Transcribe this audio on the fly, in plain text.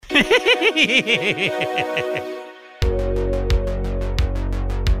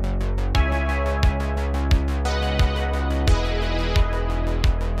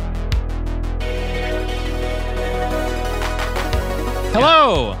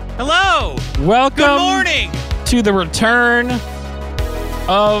Hello. Hello. Welcome. Good morning. To the return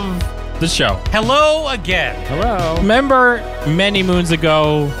of the show. Hello again. Hello. Remember many moons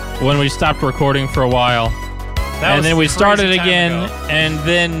ago when we stopped recording for a while? And then we started again, and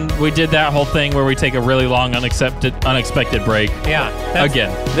then we did that whole thing where we take a really long unexpected break. Yeah.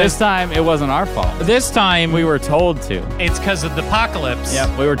 Again. This time, it wasn't our fault. This time, We were told to. It's because of the apocalypse.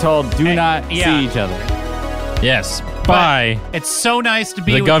 Yep. We were told, do not yeah. see each other. yes, But by it's so nice to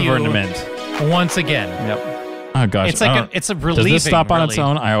be the with government. you once again. Yep. Oh gosh, It's like it's a relieving. Does this stop on really. its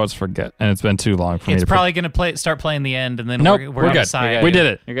own? I always forget, and it's been too long for me It's to. probably going to start playing the end, and then Nope, we're we're on good. the side. We did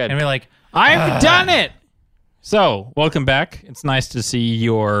it. You're good. And we're like, I've done it. So, welcome back. It's nice to see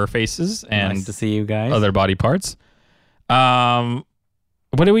your faces and Nice to see you guys. other body parts. What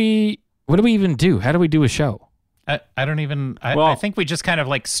do we even do? How do we do a show? I don't even. I Well- think we just kind of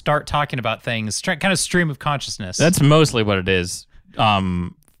like start talking about things, kind of stream of consciousness. That's mostly what it is.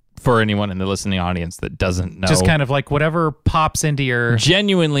 For anyone in the listening audience that doesn't know, just kind of like whatever pops into your.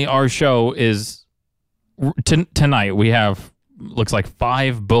 genuinely our show is tonight. We have looks like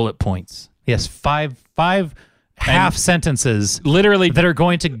 5 bullet points. Yes, five half sentences Literally, that are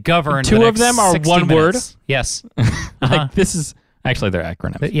going to govern. Two the of next them are 60 one word. minutes. Yes. like this is actually their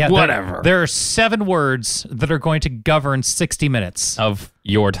acronym. Yeah. Whatever There are 7 words that are going to govern 60 minutes. of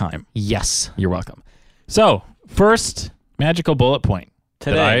your time. Yes. You're welcome. So, first magical bullet point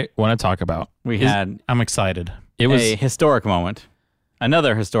that Today. I want to talk about. We is- had I'm excited. It was a historic moment.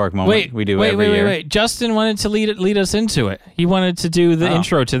 Another historic moment we do every year. Wait. Justin wanted to lead us into it. He wanted to do the Oh.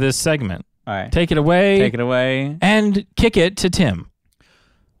 intro to this segment. All right. Take it away. Take it away. And kick it to Tim.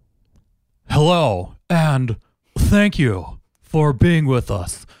 Hello, and thank you for being with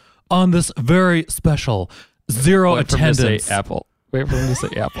us on this very special zero Wait for him to attendance. say Apple. Wait for him to say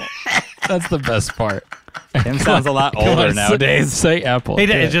Apple. That's the best part. Tim sounds a lot Come older on, nowadays. Say Apple.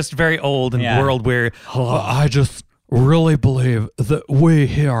 It's just very old and Yeah. world where I just really believe that we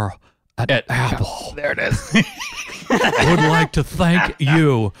here at Apple There it is. would like to thank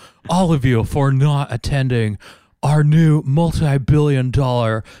you, all of you, for not attending our new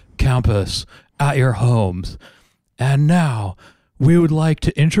multi-billion-dollar campus at your homes. And now we would like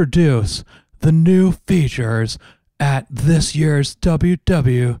to introduce the new features at this year's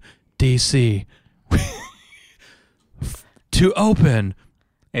WWDC. To open,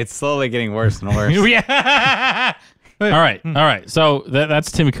 It's slowly getting worse and worse. yeah. All right. So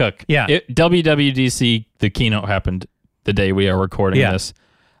that's Tim Cook. Yeah. WWDC, the keynote happened the day we are recording Yeah. this.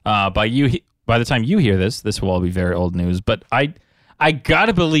 By the time you hear this will all be very old news. But I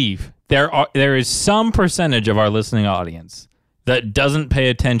gotta believe there is some percentage of our listening audience that doesn't pay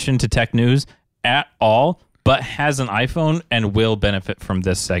attention to tech news at all, but has an iPhone and will benefit from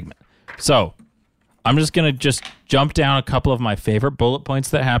this segment. So I'm just gonna jump down a couple of my favorite bullet points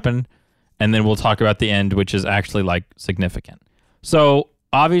that happened, and then we'll talk about the end, which is actually like significant. So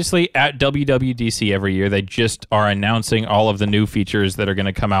obviously at WWDC every year, they just are announcing all of the new features that are going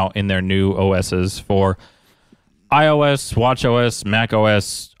to come out in their new OSs for iOS, watchOS,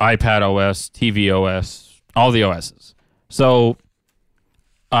 macOS, iPadOS, tvOS, all the OSs. So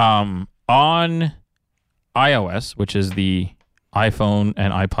on iOS, which is the iPhone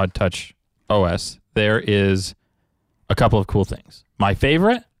and iPod Touch OS, there is a couple of cool things. My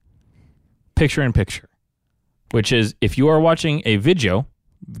favorite, picture-in-picture, which is if you are watching a video,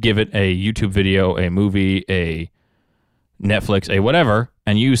 give it a YouTube video, a movie, a Netflix, a whatever,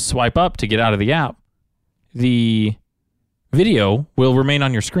 and you swipe up to get out of the app, the video will remain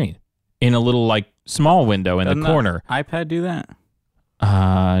on your screen in a little like small window in Doesn't the corner. The iPad do that?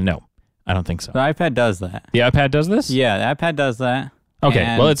 No, I don't think so. The iPad does that. The iPad does this? Yeah, the iPad does that. Okay,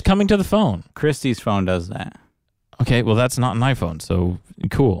 And well, it's coming to the phone. Christie's phone does that. Okay, well, that's not an iPhone, so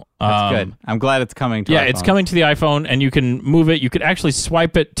cool. That's good. I'm glad it's coming to Yeah, our it's phones. coming to the iPhone, and you can move it. You could actually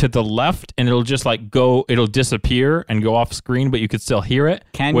swipe it to the left, and it'll just like go. It'll disappear and go off screen, but you could still hear it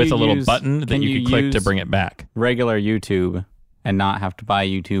Can with you a little use- button that can you you could click to use- bring it back. Regular YouTube and not have to buy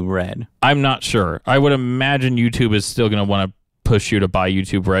YouTube Red. I'm not sure. I would imagine YouTube is still going to want to push you to buy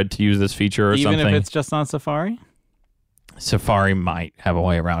YouTube Red to use this feature or Even something. if it's just on Safari? Safari might have a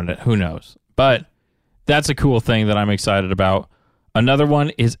way around it. Who knows? But that's a cool thing that I'm excited about. Another one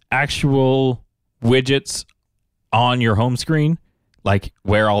is actual widgets on your home screen, like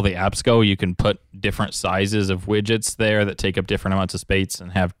where all the apps go. You can put different sizes of widgets there that take up different amounts of space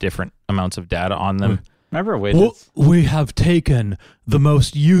and have different amounts of data on them. Remember widgets? We have taken the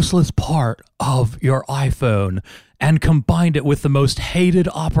most useless part of your iPhone and combined it with the most hated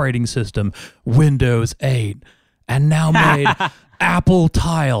operating system, Windows 8, and now made Apple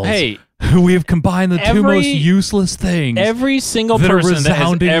Tiles. Hey, we've combined the two most useless things. Every single that are person that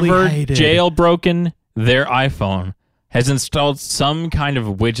has resoundingly ever hated. jailbroken their iPhone has installed some kind of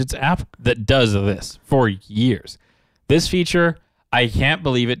widgets app that does this for years. This feature, I can't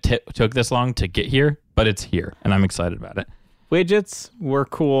believe it took this long to get here, but it's here, and I'm excited about it. Widgets were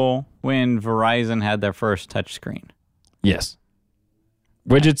cool when Verizon had their first touchscreen. Yes.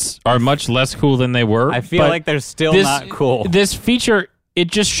 Widgets are much less cool than they were. I feel like they're still not cool. This feature, it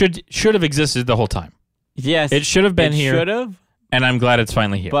just should have existed the whole time. Yes. It should have been here. Should have. And I'm glad it's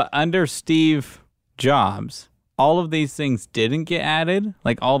finally here. But under Steve Jobs, all of these things didn't get added,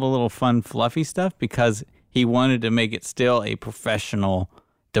 like all the little fun, fluffy stuff, because he wanted to make it still a professional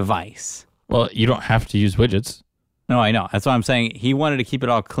device. Well, you don't have to use widgets. No, I know. That's what I'm saying. He wanted to keep it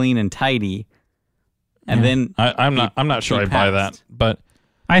all clean and tidy. And then I'm not sure I buy that, but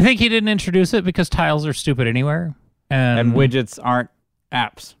I think he didn't introduce it because tiles are stupid anywhere, and widgets aren't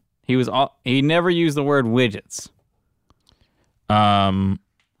apps. He never used the word widgets.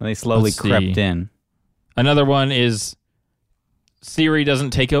 They slowly crept in. Another one is Siri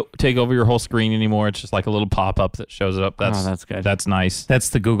doesn't take over your whole screen anymore. It's just like a little pop-up that shows up. That's good. That's nice. That's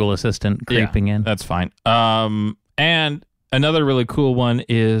the Google Assistant creeping in. That's fine. And another really cool one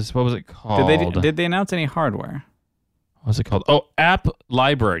is, what was it called? Did they announce any hardware? What was it called? Oh, App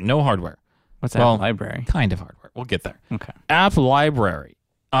Library. No hardware. What's App Library? Kind of hardware. We'll get there. Okay. App Library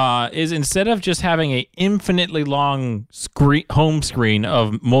is, instead of just having an infinitely long home screen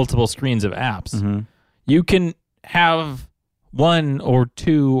of multiple screens of apps, you can have one or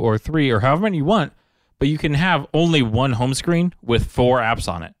two or three or however many you want, but you can have only one home screen with 4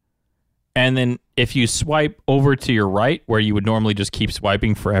 apps on it. And then if you swipe over to your right, where you would normally just keep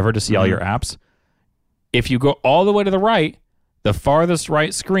swiping forever to see all your apps, if you go all the way to the right, the farthest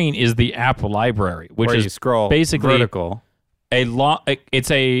right screen is the app library, which where is you scroll basically vertical.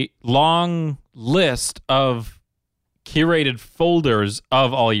 It's a long list of curated folders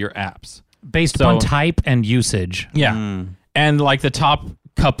of all your apps based upon type and usage. Yeah. And like the top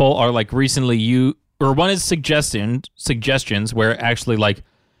couple are like recently or one is suggestions where actually like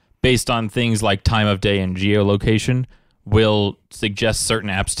based on things like time of day and geolocation will suggest certain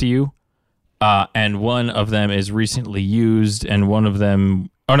apps to you. And one of them is recently used, and one of them,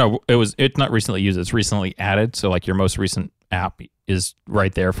 it's not recently used, it's recently added. So like your most recent app is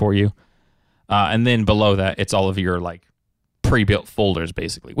right there for you. And then below that, it's all of your like pre-built folders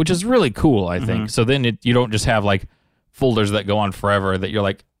basically, which is really cool, I think. So then you don't just have like folders that go on forever that you're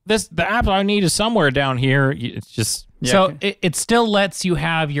like, the app I need is somewhere down here. It's just... Yeah, so it still lets you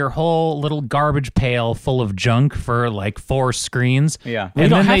have your whole little garbage pail full of junk for like 4 screens. Yeah.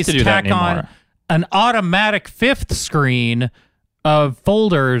 And then they have to do that tack on anymore. an automatic 5th screen of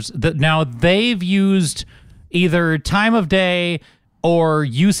folders that now they've used either time of day or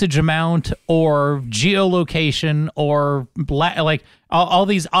usage amount or geolocation or like all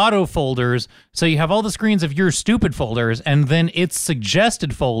these auto folders. So you have all the screens of your stupid folders and then its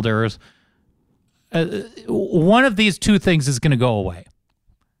suggested folders. One of these two things is going to go away.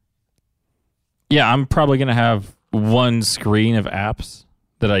 Yeah, I'm probably going to have one screen of apps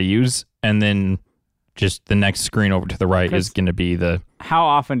that I use, and then just the next screen over to the right is going to be the How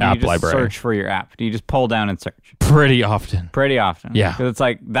often do you app just library. search for your app? Do you just pull down and search? Pretty often. Pretty often. Yeah. Because it's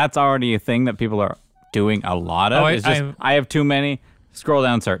like, that's already a thing that people are doing a lot of. I have too many. Scroll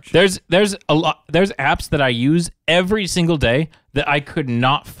down, search. There's a lot. There's apps that I use every single day that I could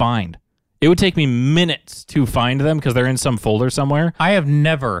not find. It would take me minutes to find them because they're in some folder somewhere. I have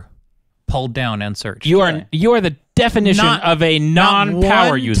never pulled down and searched. You are the definition of a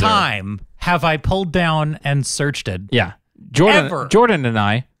non-power user. Not one time have I pulled down and searched it. Yeah. Jordan and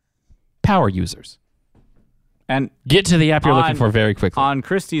I, power users. And get to the app you're looking for very quickly. On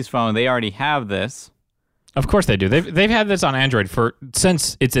Christie's phone, they already have this. Of course they do. They've had this on Android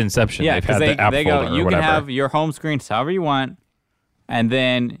since its inception. Yeah, they've had the app they folder go, you or whatever. can have your home screen however you want, and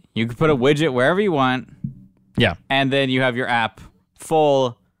then you can put a widget wherever you want. Yeah. And then you have your app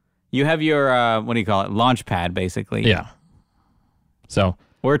full. You have your, what do you call it, Launchpad, basically. Yeah. So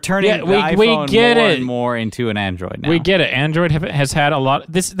we're turning the iPhone more and more into an Android now. We get it. Android has had a lot.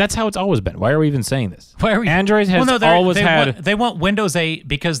 That's how it's always been. Why are we even saying this? Why are we? Android has always had. They want Windows 8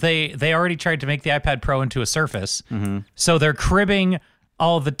 because they already tried to make the iPad Pro into a Surface. So they're cribbing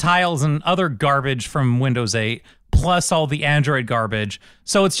all the tiles and other garbage from Windows 8 plus all the Android garbage.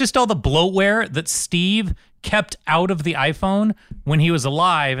 So it's just all the bloatware that Steve kept out of the iPhone when he was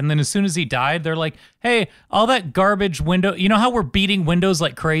alive, and then as soon as he died, they're like, hey, all that garbage window, you know how we're beating Windows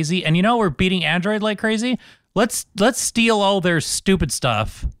like crazy, and you know we're beating Android like crazy? Let's steal all their stupid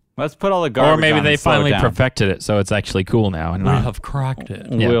stuff. Let's put all the garbage Or maybe on they and slow it finally down. perfected it, so it's actually cool now. And We not, have cracked it.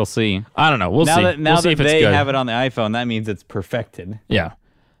 Yeah. We'll see. I don't know. We'll Now see. that We'll see if it's they good. have it on the iPhone, that means it's perfected. Yeah.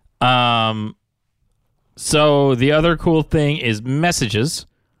 So the other cool thing is messages.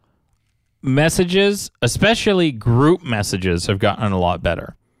 Messages, especially group messages, have gotten a lot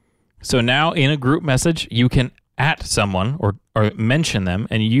better. So now in a group message, you can at someone or mention them,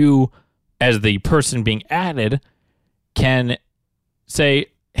 and you, as the person being added, can say,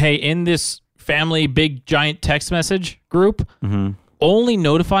 hey, in this family big giant text message group, only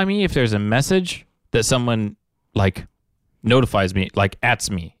notify me if there's a message that someone like notifies me, like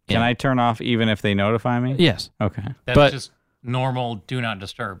ats me. Can I turn off even if they notify me? Yes. Okay. That's But- just normal do not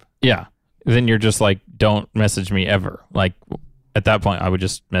disturb. Yeah. Then you're just like, don't message me ever. Like at that point, I would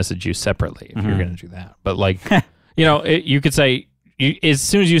just message you separately if you're going to do that. But like, you could say, as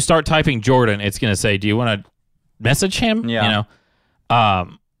soon as you start typing Jordan, it's going to say, do you want to message him? Yeah.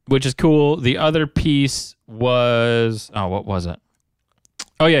 Which is cool. The other piece was, what was it?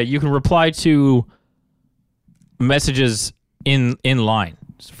 Oh yeah, you can reply to messages in line.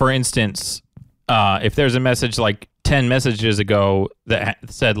 For instance, if there's a message like 10 messages ago that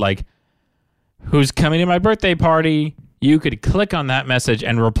said like, who's coming to my birthday party, you could click on that message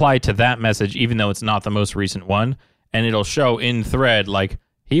and reply to that message even though it's not the most recent one, and it'll show in thread like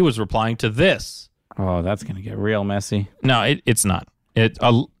he was replying to this. Oh, that's going to get real messy. No, it's not.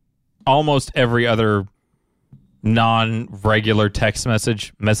 Almost every other non-regular text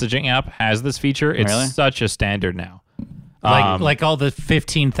messaging app has this feature. It's Really? such a standard now. Like all the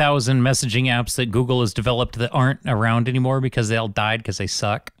 15,000 messaging apps that Google has developed that aren't around anymore because they all died because they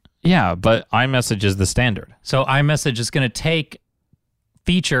suck. Yeah, but iMessage is the standard. So iMessage is going to take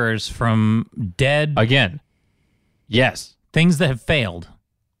features from dead Again, yes. things that have failed.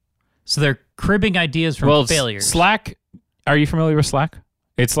 So they're cribbing ideas from failures. Slack, are you familiar with Slack?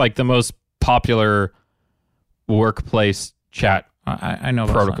 It's like the most popular workplace chat I know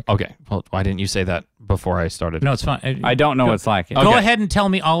about protocol. Slack. Okay, well, why didn't you say that before I started? No, it's fine. I don't know what Slack is. Go Okay. ahead and tell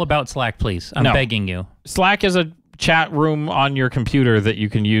me all about Slack, please. I'm No. begging you. Slack is a chat room on your computer that you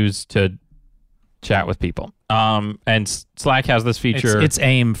can use to chat with people. And Slack has this feature. It's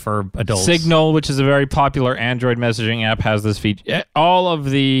AIM for adults. Signal, which is a very popular Android messaging app, has this feature. All of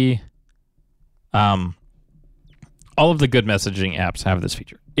the good messaging apps have this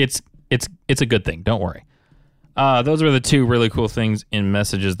feature. It's a good thing. Don't worry. Those are the two really cool things in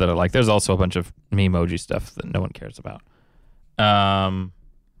messages that I like. There's also a bunch of Memoji stuff that no one cares about.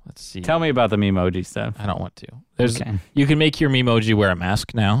 Let's see. Tell me about the Memoji stuff. I don't want to. There's Okay. You can make your Memoji wear a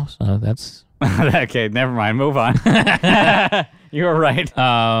mask now, so that's Okay, never mind. Move on. You were right.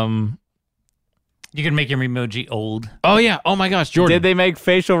 You can make your emoji old. oh yeah. Oh my gosh, Jordan. Did they make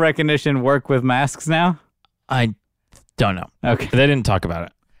facial recognition work with masks now? I don't know. Okay. They didn't talk about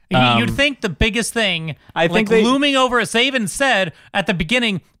it. You'd think the biggest thing, I think like they- looming over us. They even said at the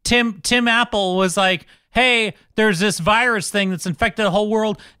beginning, Tim Apple was like, "Hey, there's this virus thing that's infected the whole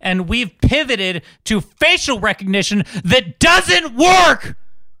world, and we've pivoted to facial recognition that doesn't work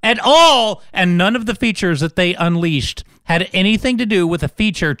at all." And none of the features that they unleashed had anything to do with a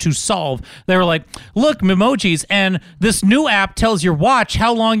feature to solve. They were like, look, Memojis, and this new app tells your watch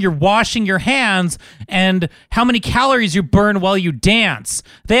how long you're washing your hands and how many calories you burn while you dance.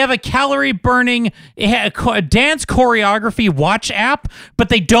 They have a calorie burning dance choreography watch app, but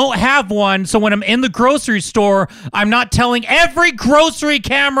they don't have one. So when I'm in the grocery store, I'm not telling every grocery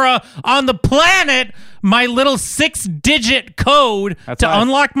camera on the planet my little 6-digit code to why I-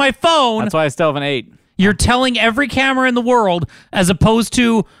 unlock my phone. That's why I still have an 8. You're telling every camera in the world, as opposed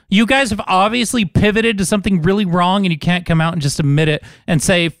to you guys have obviously pivoted to something really wrong and you can't come out and just admit it and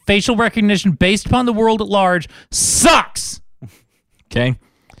say facial recognition based upon the world at large sucks. Okay.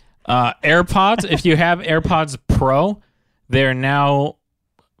 AirPods, if you have AirPods Pro, they're now,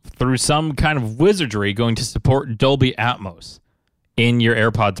 through some kind of wizardry, going to support Dolby Atmos in your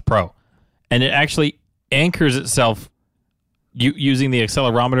AirPods Pro. And it actually anchors itself using the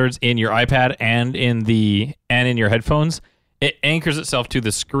accelerometers in your iPad and in your headphones. It anchors itself to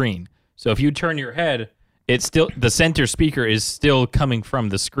the screen. So if you turn your head, it's still, the center speaker is still coming from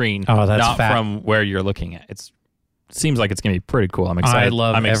the screen, Oh, that's not fat. from where you're looking at. Seems like it's going to be pretty cool. I'm excited. I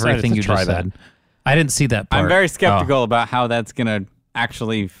love I'm excited everything to you try just that. said. I didn't see that part. I'm very skeptical about how that's going to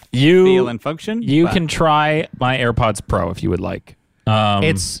actually You- feel and function. You but- can try my AirPods Pro if you would like.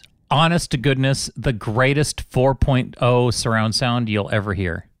 It's honest to goodness the greatest 4.0 surround sound you'll ever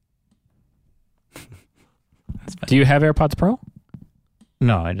hear. Do you have AirPods Pro?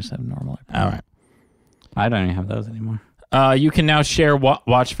 No, I just have normal. All right. I don't even have those anymore. You can now share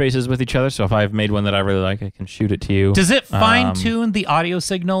watch faces with each other. So if I've made one that I really like, I can shoot it to you. Does it fine tune the audio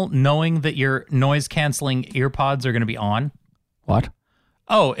signal knowing that your noise canceling earpods are going to be on? What?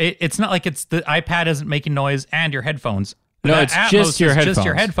 Oh, it's not like it's the iPad isn't making noise and your headphones. No, The it's Atmos just your is headphones. Just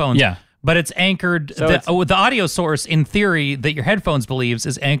your headphones. Yeah. But it's anchored. So The audio source, in theory, that your headphones believes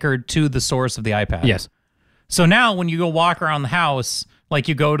is anchored to the source of the iPad. Yes. So now when you go walk around the house, like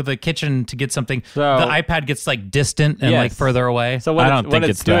you go to the kitchen to get something, So- the iPad gets like distant and Yes. like further away. So what, I don't what think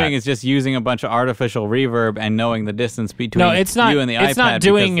it's it's doing that. is just using a bunch of artificial reverb and knowing the distance between No, it's not- you and the it's iPad not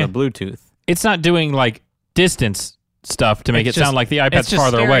doing- because of the Bluetooth. It's not doing like distance stuff to make It's it sound just- like the it's iPad's just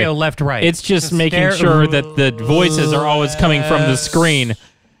farther stereo away. left, right. It's just making sure that the voices are always coming from the screen.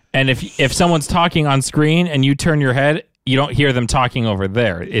 And if someone's talking on screen and you turn your head, you don't hear them talking over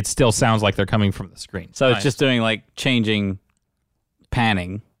there. It still sounds like they're coming from the screen. So Nice. it's just doing like changing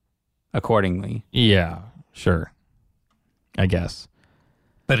panning accordingly. Yeah, sure. I guess.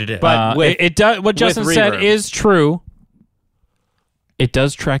 But it is. But with- it does. What Justin said reverb. is true. It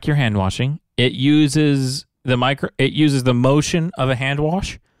does track your hand washing. It uses It uses the motion of a hand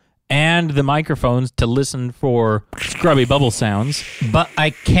wash and the microphones to listen for scrubby bubble sounds. But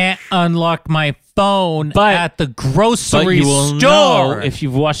I can't unlock my phone But- at the But grocery you will store. know if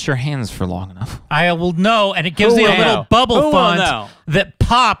you've washed your hands for long enough. I will know, and it gives Who me a will little know? bubble Who will font know? that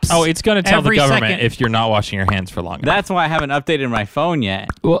pops. Oh, it's going to tell the every government second. if you're not washing your hands for long enough. That's why I haven't updated my phone yet.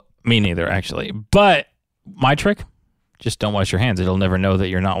 Well, me neither, actually. But my trick, just don't wash your hands. It'll never know that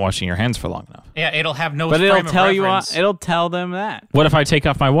you're not washing your hands for long enough. Yeah, it'll have no. But frame it'll of tell you. reference. It'll tell them that. What if I take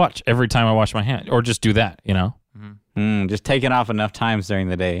off my watch every time I wash my hand? Or just do that, you know? Just take it off enough times during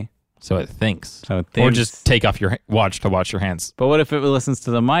the day. So it thinks. So it Or thinks. just take off your watch to wash your hands. But what if it listens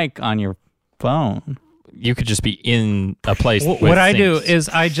to the mic on your phone? You could just be in a place. with What I do things. is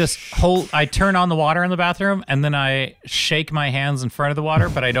I just I turn on the water in the bathroom and then I shake my hands in front of the water,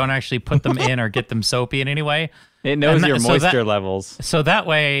 but I don't actually put them in or get them soapy in any way. It knows And that- your so moisture that- levels So that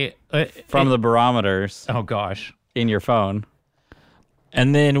way, from the barometers oh gosh, in your phone.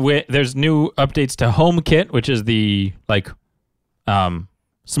 And then there's new updates to HomeKit, which is the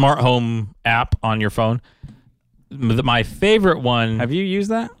smart home app on your phone. My favorite one. Have you used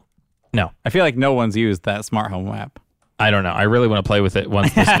that? No, I feel like no one's used that smart home app. I don't know. I really want to play with it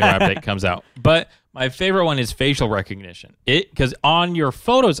once this new update comes out. But my favorite one is facial recognition. Because on your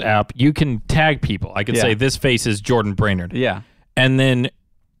Photos app, you can tag people. I could Yeah. say this face is Jordan Brainerd. Yeah. And then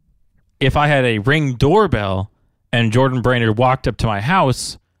if I had a Ring doorbell and Jordan Brainerd walked up to my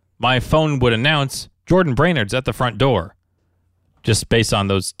house, my phone would announce Jordan Brainerd's at the front door. Just based on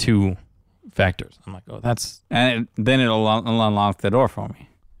those two factors. I'm like, oh, that's And then it'll unlock the door for me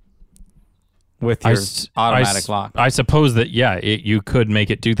with your automatic lock. I suppose that you could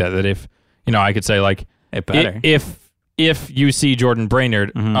make it do that. That if I could say like It better. if you see Jordan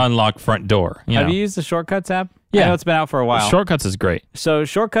Brainerd, unlock front door. Have you used the Shortcuts app? Yeah. I know it's been out for a while. Shortcuts is great. So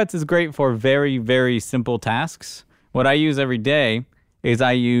Shortcuts is great for very, very simple tasks. What I use every day is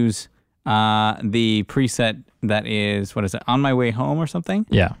I use the preset that is, what is it, On My Way Home or something?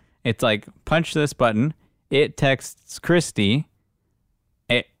 Yeah. It's like, punch this button. It texts Christy.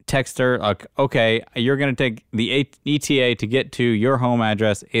 It texts her, like, okay, you're going to take the ETA to get to your home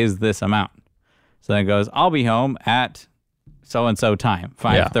address is this amount. So then it goes, I'll be home at so-and-so time,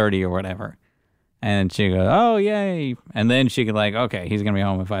 5:30 or whatever. And she goes, oh, yay. And then she could like, okay, he's going to be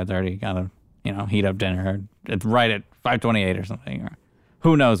home at 5:30. Got to, heat up dinner. It's right at 5:28 or something. Or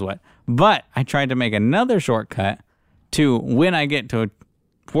who knows what. But I tried to make another shortcut to when I get to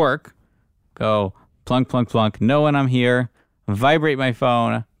work, go plunk, plunk, plunk, know when I'm here, vibrate my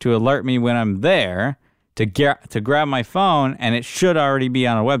phone to alert me when I'm there, to grab my phone, and it should already be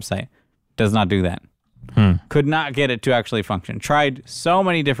on a website. Does not do that. Could not get it to actually function. Tried so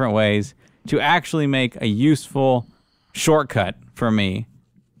many different ways to actually make a useful shortcut for me.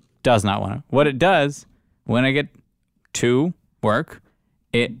 Does not want to. What it does, when I get to work,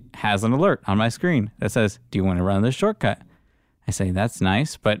 it has an alert on my screen that says, do you want to run this shortcut? I say, that's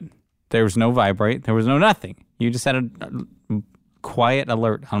nice, but there was no vibrate. There was no nothing. You just had a quiet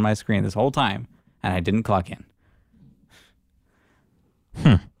alert on my screen this whole time, and I didn't clock in.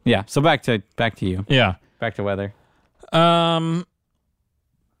 Yeah, so back to you. Yeah. Back to weather.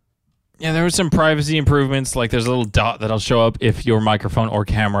 Yeah, there were some privacy improvements. Like there's a little dot that'll show up if your microphone or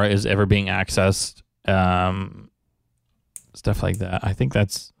camera is ever being accessed. Stuff like that. I think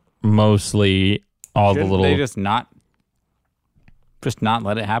that's mostly all the Shouldn't little. they just not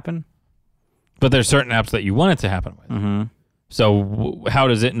let it happen? But there's certain apps that you want it to happen with. Mm-hmm. So how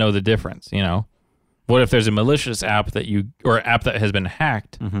does it know the difference? what if there's a malicious app that you or app that has been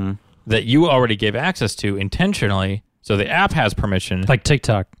hacked that you already gave access to intentionally? So the app has permission, Like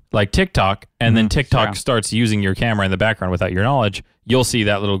TikTok. and then TikTok sure. starts using your camera in the background without your knowledge. You'll see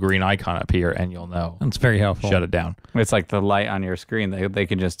that little green icon appear, and you'll know. That's very helpful. Shut it down. It's like the light on your screen. They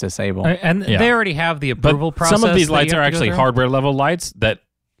can just disable. And Yeah. they already have the But approval process. some of these that lights you are have to go actually through. hardware level lights that,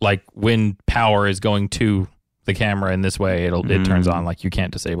 like, when power is going to the camera in this way, it turns on. Like, you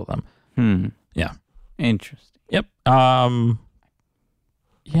can't disable them. Yeah. Interesting. Yep.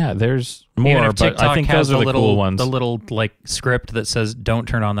 Yeah, there's Even more, if but TikTok I think has those are the cool ones. The little like script that says don't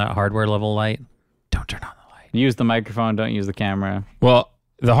turn on that hardware level light. Don't turn on the light. Use the microphone. Don't use the camera. Well,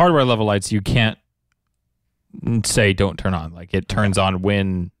 the hardware level lights, you can't say don't turn on. Like, it turns on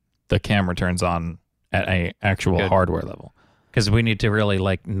when the camera turns on at a actual Good. hardware level. Because we need to really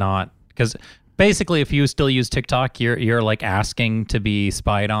like not because basically if you still use TikTok, you're like asking to be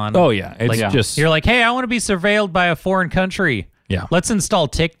spied on. Oh, yeah. It's Like, just... You're like, hey, I want to be surveilled by a foreign country. Yeah. Let's install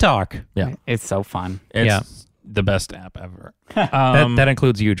TikTok. Yeah. It's so fun. It's Yeah. the best app ever. That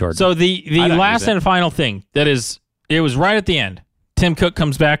includes you, Jordan. So the I don't last use it. and final thing it was right at the end. Tim Cook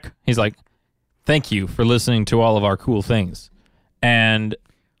comes back. He's like, "Thank you for listening to all of our cool things." And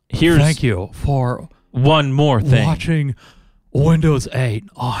here's Thank you for one more thing. watching Windows 8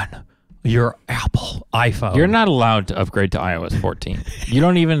 on your Apple iPhone. You're not allowed to upgrade to iOS 14. You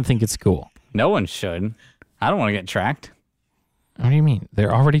don't even think it's cool. No one should. I don't want to get tracked. What do you mean?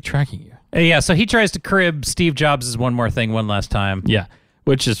 They're already tracking you. yeah, so he tries to crib Steve Jobs' one more thing one last time. Yeah,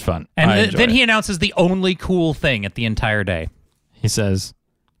 which is fun. And I enjoy then it. he announces the only cool thing at the entire day. He says,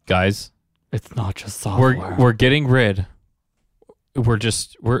 "Guys, It's not just software. we're getting rid.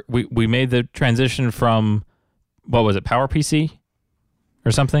 We made the transition from what was it, PowerPC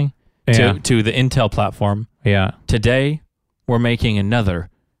or something Yeah. to the Intel platform. Yeah. Today, we're making another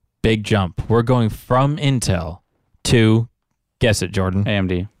big jump. We're going from Intel to, guess it, Jordan.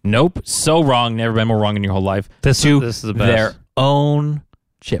 AMD. Nope, so wrong. Never been more wrong in your whole life. This to is the best. their own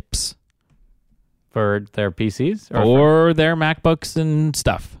chips For their PCs? Or or their MacBooks and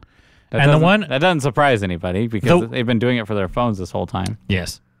stuff. that and the doesn't- one- that doesn't surprise anybody because The- they've been doing it for their phones this whole time.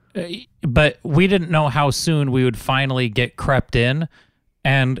 Yes. But we didn't know how soon we would finally get crept in.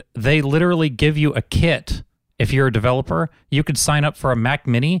 And they literally give you a kit. If you're a developer, you could sign up for a Mac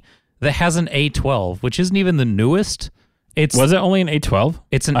Mini that has an A12, which isn't even the newest. Was it only an A12?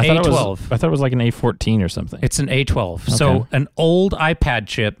 It's an I thought A12. I thought it was like an A14 or something. It's an A12. So an old iPad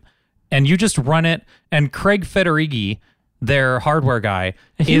chip, and you just run it. And Craig Federighi, their hardware guy,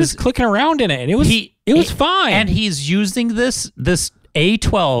 he was clicking around in it, and it was fine. And he's using this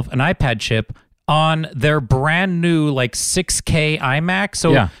A12, an iPad chip, on their brand new like 6K iMac.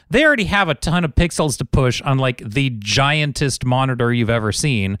 So Yeah. they already have a ton of pixels to push on like the giantest monitor you've ever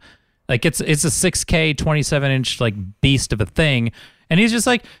seen. Like it's a 6K 27-inch like beast of a thing. And he's just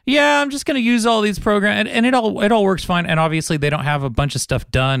like, yeah, I'm just gonna use all these programs, and it all works fine. And obviously they don't have a bunch of stuff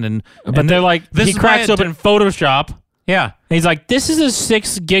done, but they're like, this he is cracks why open Photoshop, and yeah. he's like, this is a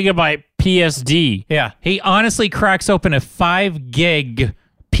 6 gigabyte PSD. Yeah, he honestly cracks open a 5 gig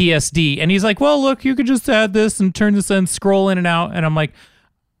PSD, and he's like, "Well, look, you could just add this and turn this and scroll in and out." And I'm like,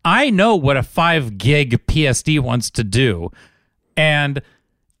 "I know what a 5 gig PSD wants to do," and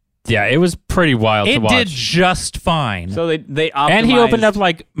Yeah, it was pretty wild to it watch. did just fine. So they optimized. And he opened up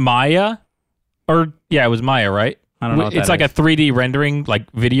like Maya, or yeah, it was Maya, right? I don't know what It's that like is. a 3D rendering, like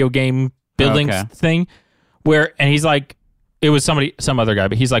video game building Okay. thing, and he's like, it was some other guy,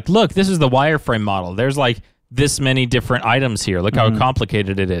 but he's like, look, this is the wireframe model. There's like this many different items here. Look how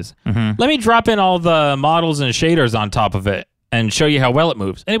complicated it is. Let me drop in all the models and shaders on top of it and show you how well it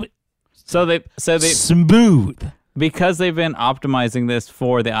moves. And it So they was smooth. because they've been optimizing this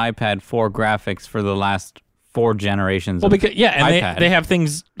for the iPad for graphics for the last 4 generations. Well, of because and iPad. they have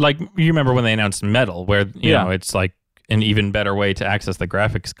things like, you remember when they announced Metal, where you Yeah. know it's like an even better way to access the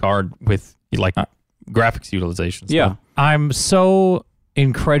graphics card with like graphics utilization. stuff. Yeah. I'm so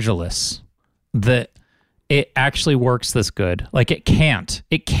incredulous that it actually works this good. Like it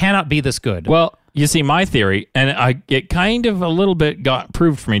cannot be this good. Well, you see, my theory, and it kind of a little bit got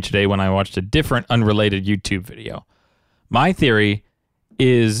proved for me today when I watched a different, unrelated YouTube video. My theory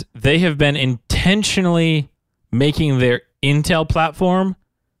is they have been intentionally making their Intel platform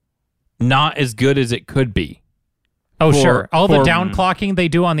not as good as it could be. oh, for- sure. All the for- downclocking they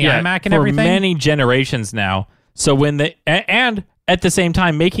do on the iMac and for everything. many generations now. So when and at the same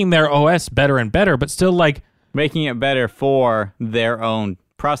time making their OS better and better, but still like, Making it better for their own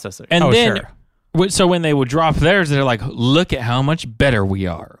processor. and Oh, then sure. so when they would drop theirs, they're like, look at how much better we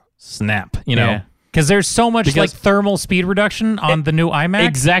are. Snap, you know. Because there's so much Because- like thermal speed reduction on the new iMac.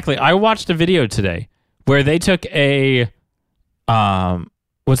 Exactly. I watched a video today where they took a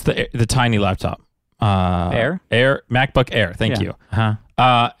what's the tiny laptop? Air? MacBook Air. Thank Yeah. you.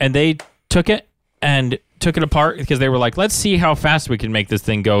 Huh? And they took it apart because they were like, let's see how fast we can make this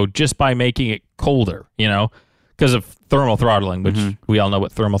thing go just by making it colder, because of thermal throttling, which we all know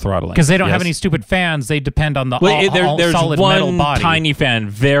what thermal throttling. Because they don't have Yes? any stupid fans. They depend on the There's solid one metal body. tiny fan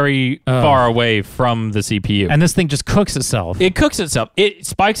very far away from the CPU. And this thing just cooks itself. It cooks itself. It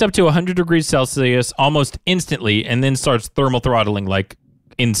spikes up to 100 degrees Celsius almost instantly and then starts thermal throttling like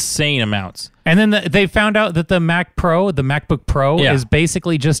insane amounts. And then they found out that the MacBook Pro, Yeah. is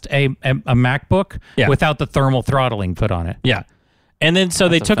basically just a MacBook Yeah. without the thermal throttling put on it. Yeah. And then so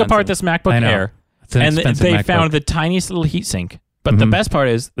they took apart this I MacBook know. Air It's an and expensive they MacBook. found the tiniest little heatsink. But the best part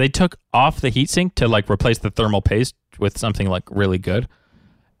is they took off the heatsink to like replace the thermal paste with something like really good.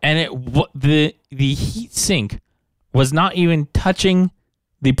 And the heatsink was not even touching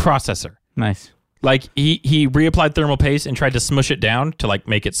the processor. Nice. Like he reapplied thermal paste and tried to smush it down to like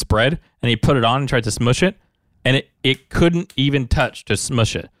make it spread, and he put it on and tried to smush it, and it couldn't even touch to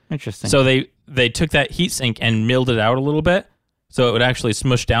smush it. Interesting. So they took that heatsink and milled it out a little bit so it would actually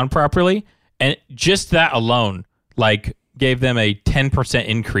smush down properly, and just that alone like gave them a 10%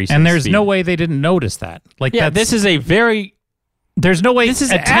 increase. And in there's speed. no way they didn't notice that. Like Yeah, that's, this is a very there's no way. this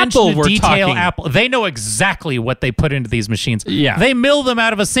is attention Apple to we're detail. talking. Apple. They know exactly what they put into these machines. Yeah. They mill them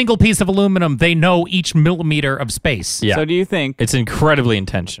out of a single piece of aluminum. They know each millimeter of space. yeah. So do you think It's incredibly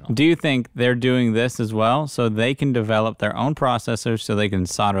intentional. they're doing this as well so they can develop their own processors so they can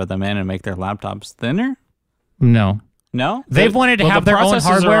solder them in and make their laptops thinner? No. No? They've wanted to have the their own processors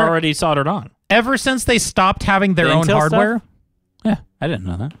hardware are already soldered on. ever since they stopped having their The own Intel hardware. stuff? I didn't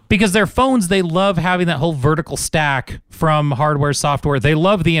know that. Because their phones, they love having that whole vertical stack from hardware, software. They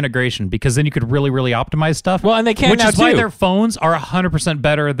love the integration because then you could really, really optimize stuff. Well, and they can which now, is why too. their phones are 100%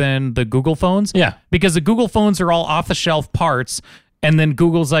 better than the Google phones. Yeah. Because the Google phones are all off-the-shelf parts, and then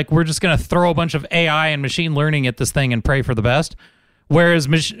Google's like, we're just going to throw a bunch of AI and machine learning at this thing and pray for the best. Whereas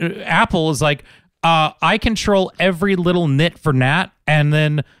Apple is like, I control every little nit for nat, and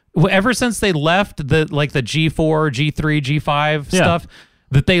then ever since they left the G4, G3, G5 stuff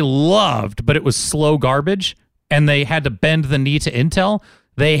that they loved, but it was slow garbage, and they had to bend the knee to Intel,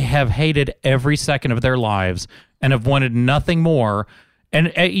 they have hated every second of their lives and have wanted nothing more.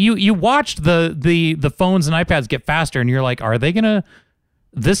 And you watched the phones and iPads get faster, and you're like, are they gonna?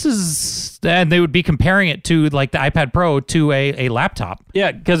 This is, and they would be comparing it to like the iPad Pro to a laptop.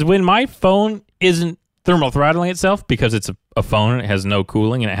 Yeah, because when my phone isn't thermal throttling itself because it's a phone and it has no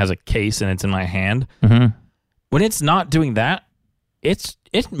cooling and it has a case and it's in my hand, when it's not doing that, it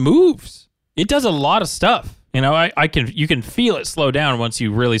moves. It does a lot of stuff. You can feel it slow down once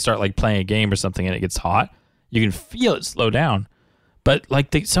you really start like playing a game or something and it gets hot. You can feel it slow down. But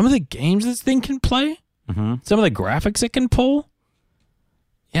like some of the games this thing can play, some of the graphics it can pull,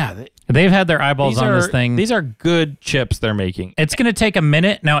 yeah, They've had their eyeballs on this thing. These are good chips they're making. It's going to take a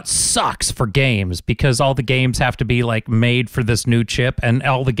minute. Now, it sucks for games because all the games have to be like made for this new chip, and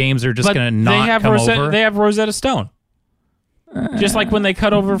all the games are just But going to not come over. They have Rosetta Stone. Just like when they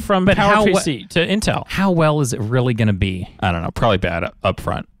cut over from PowerPC to Intel. How well is it really going to be? I don't know. Probably bad up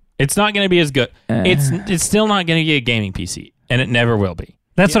front. It's not going to be as good. It's still not going to be a gaming PC, and it never will be.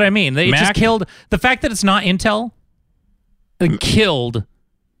 That's what I mean. They just Mac- killed the fact that it's not Intel. It killed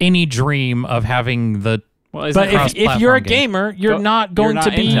any dream of having the. Well, is But it if you're a game. gamer, you're not going you're to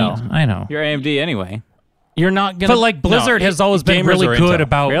not be. Intel. I know. you're AMD anyway. You're not going to. But like Blizzard has always been gamers really are good Intel.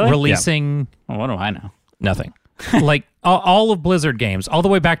 about Really? releasing Well, what do I know? Nothing. like all of Blizzard games, all the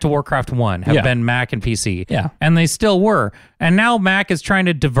way back to Warcraft 1, have Yeah. been Mac and PC. Yeah. And they still were. And now Mac is trying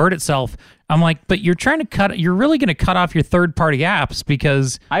to divert itself. I'm like, but you're really going to cut off your third-party apps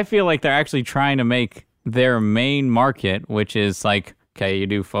because I feel like they're actually trying to make their main market, which is like, okay, you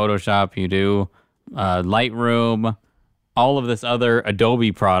do Photoshop, you do Lightroom, all of this other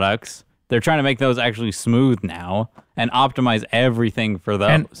Adobe products. They're trying to make those actually smooth now and optimize everything for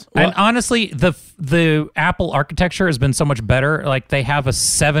those. and honestly, the Apple architecture has been so much better. Like they have a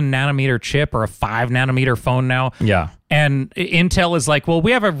 7 nanometer chip or a 5 nanometer phone now. Yeah. And Intel is like, well,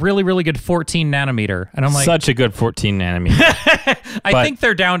 we have a really, really good 14 nanometer. And I'm like, Such a good 14 nanometer. I think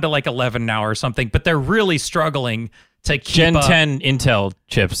they're down to like 11 now or something, but they're really struggling to keep Gen up. 10 Intel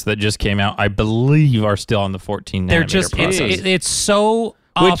chips that just came out, I believe, are still on the 14 nanometer They're just process. it's so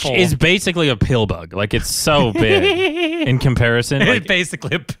Which awful. is basically a pill bug. Like, it's so big in comparison. Like,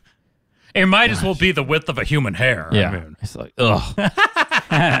 basically it might as well be the width of a human hair. yeah. I mean. It's like, ugh.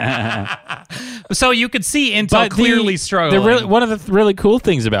 So you could see Intel clearly struggling. One of the really cool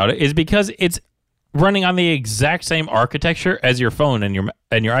things about it is because it's running on the exact same architecture as your phone and your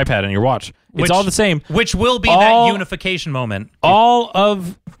iPad and your watch. It's all the same. Which will be All- that unification moment. All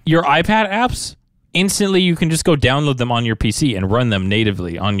of your iPad apps, instantly you can just go download them on your PC and run them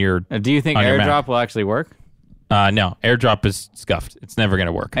natively on your. Do you think on your Mac. AirDrop will actually work? No, AirDrop is scuffed. It's never going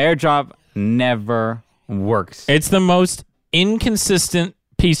to work. AirDrop never works. It's the most inconsistent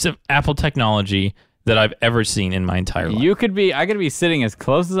piece of Apple technology that I've ever seen in my entire life. I could be sitting as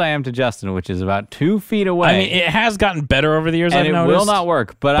close as I am to Justin, which is about 2 feet away. I mean, it has gotten better over the years. and I've it noticed. will not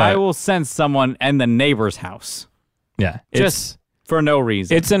work, but I will send someone in the neighbor's house Yeah, just for no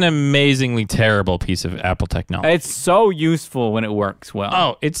reason. it's an amazingly terrible piece of Apple technology. It's so useful when it works well.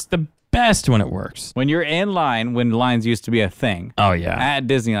 Oh, it's the best when it works. When you're in line, when lines used to be a thing. Oh yeah, At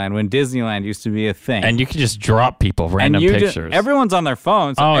Disneyland, when Disneyland used to be a thing. and you can just drop people And random you pictures. everyone's on their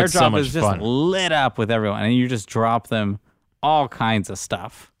phone, so Oh, AirDrop it's so much is just fun. lit up with everyone, and you just drop them all kinds of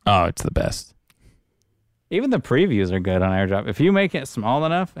stuff. Oh, it's the best. Even the previews are good on AirDrop. If you make it small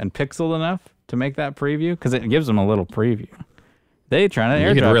enough and pixeled enough to make that preview, because it gives them a little preview. They try to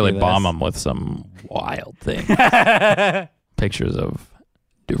AirDrop You could really you bomb this. them with some wild thing. Pictures of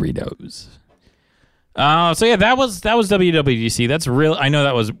Doritos. So yeah, that was WWDC. That's real. I know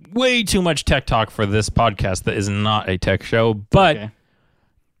that was way too much tech talk for this podcast. That is not a tech show, but Okay.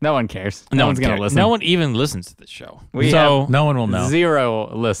 No one cares. no No one one's going cares. to listen. No one even listens to this show. We so No one will know.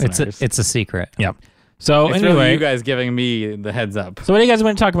 0 listeners. It's a secret. yeah. So It's anyway, really you guys giving me the heads up. so what do you guys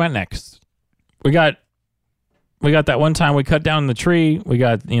want to talk about next? We got that one time we cut down the tree. We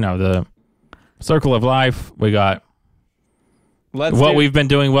got the circle of life. We got we've been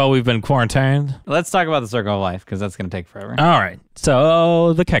doing while we've been quarantined. Let's talk about the circle of life because that's going to take forever. All right.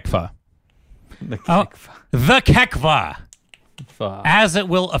 So the Kekfa. The Oh, the Kekva, fuck. as it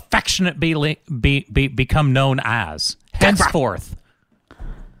will affectionately become known as henceforth.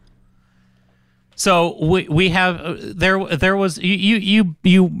 So we have there was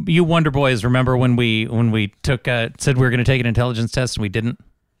you Wonder Boys. Remember when we took said we were going to take an intelligence test and we didn't?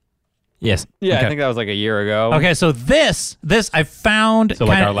 Yes. Yeah, Okay. I think that was like a year ago. Okay, so this I found So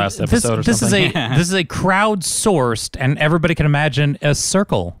like our last episode or this something? is a this is a crowdsourced, and everybody can imagine a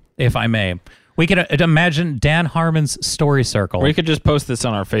circle, if I may. We can imagine Dan Harmon's story circle. We could just post this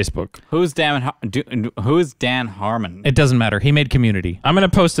on our Facebook. Who's Dan Harmon? It doesn't matter. He made Community. I'm going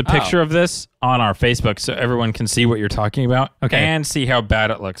to post a picture of this on our Facebook so everyone can see what you're talking about. Okay. And see how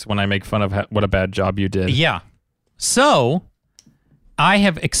bad it looks when I make fun of what a bad job you did. Yeah. So I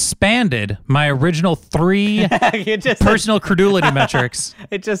have expanded my original 3 it just personal credulity metrics.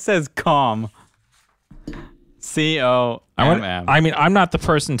 it just says calm. COMM. I mean, I'm not the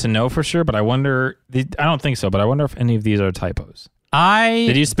person to know for sure, but I wonder. I don't think so, but I wonder if any of these are typos.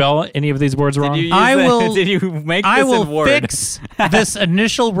 Did you spell any of these words wrong? Did you I use will- Did you make I this will in Word? fix this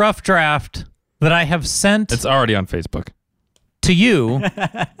initial rough draft that I have sent It's already on Facebook. to you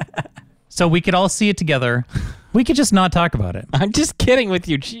so we could all see it together. We could just not talk about it. I'm just kidding with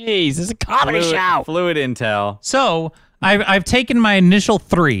you. Jeez, it's a comedy show. Fluid Intel. So I've taken my initial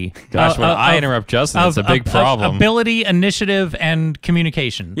 3. Gosh, when I of- interrupt Justin, it's a big of problem. ability, initiative, and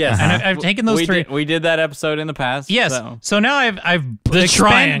communication. Yes. And I've taken those we 3. we did that episode in the past. Yes. So. So now I've expanded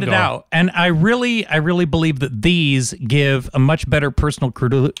triangle. it out, and I really believe that these give a much better personal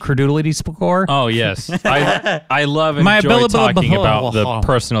credulity score. Oh yes, I love and My enjoy ability- talking about the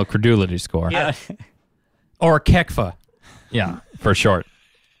personal credulity score. Yeah. Or KEKFA. Yeah, for short.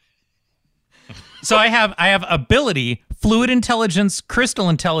 So I have ability, fluid intelligence, crystal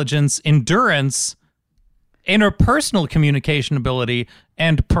intelligence, endurance, interpersonal communication ability,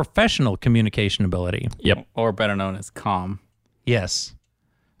 and professional communication ability. Yep. Or better known as calm. Yes.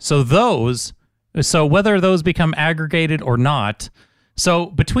 So whether those become aggregated or not, so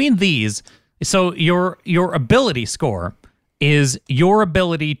between these, so your ability score is your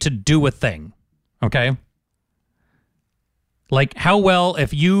ability to do a thing. Okay? Like how well,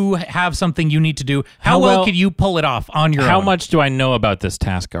 if you have something you need to do, how well well- could you pull it off on your How own? much do I know about this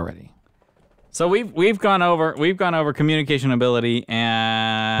task already? So we've gone over communication ability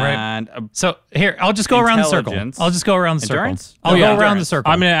and So here, I'll just go around the circle. Intelligence. I'll just go around the circle. Endurance? I'll Oh, go yeah. around the Endurance.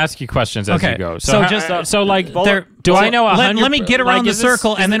 circle. I'm going to ask you questions as Okay. you go. So So, just, like, there, do I know let me get around the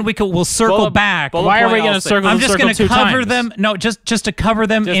circle, and then we'll circle bullet- back. bullet Why are point we going all to six. circle I'm the just circle going to 2 cover times? them. No, just to cover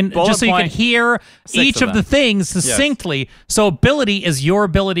them Just in, bullet just so you can point hear each of of the them. things succinctly. So ability is your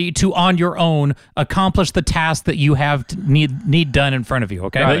ability to, on your own, accomplish the task that you have to need done in front of you.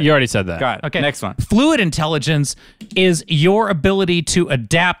 Okay. You already said that. Got it. Okay. Next one. Fluid intelligence is your ability to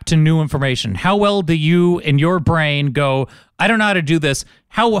adapt to new information. How well do you in your brain go, I don't know how to do this.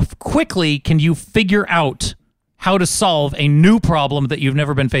 How quickly can you figure out how to solve a new problem that you've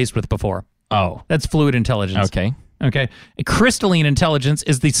never been faced with before? Oh, That's fluid intelligence. okay. Okay. Crystalline intelligence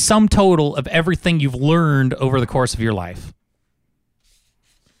is the sum total of everything you've learned over the course of your life.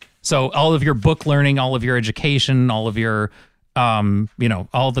 So all of your book learning, all of your education, all of your,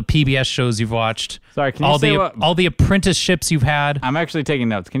 all the PBS shows you've watched. Sorry, can you say all the apprenticeships you've had. I'm actually taking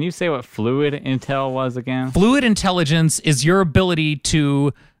notes. Can you say what fluid intel was again? Fluid intelligence is your ability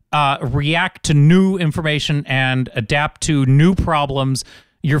to react to new information and adapt to new problems.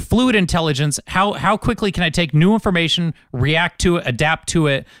 Your fluid intelligence, how quickly can I take new information, react to it, adapt to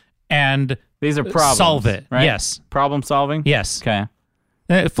it, and These are problems. solve it? Right? Yes. Problem solving? Yes. Okay.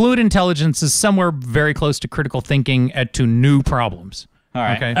 Fluid intelligence is somewhere very close to critical thinking to new problems. All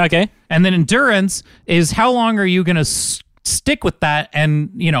right. Okay. Okay. And then endurance is how long are you going to stick with that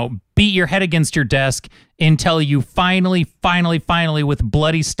and, beat your head against your desk until you finally, with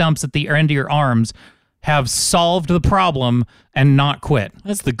bloody stumps at the end of your arms, have solved the problem and not quit.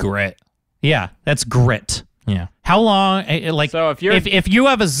 That's the grit. Yeah, that's grit. Yeah. How long? So if you're- if you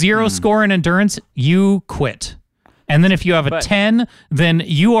have a 0 score in endurance, you quit. And then if you have a 10, then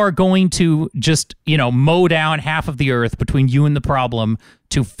you are going to just, mow down half of the earth between you and the problem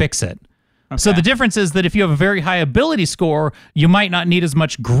to fix it. So the difference is that if you have a very high ability score, you might not need as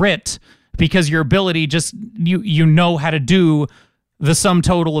much grit because your ability just, you know how to do the sum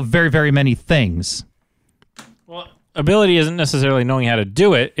total of very, very many things. Well, ability isn't necessarily knowing how to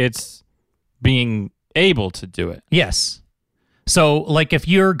do it. It's being able to do it. Yes. So, like, if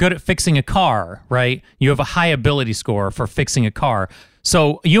you're good at fixing a car, right, you have a high ability score for fixing a car.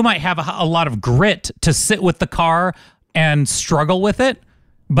 So you might have a lot of grit to sit with the car and struggle with it,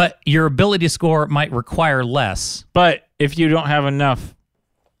 but your ability score might require less. But if you don't have enough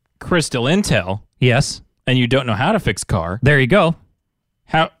crystal intel Yes. and you don't know how to fix car, There you go.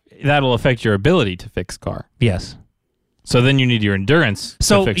 how that'll affect your ability to fix car. Yes. So then you need your endurance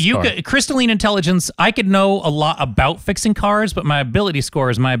So to fix you car. could, crystalline intelligence, I could know a lot about fixing cars, but my ability score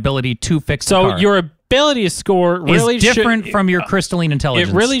is my ability to fix the So car. your ability score really is different should, from your crystalline It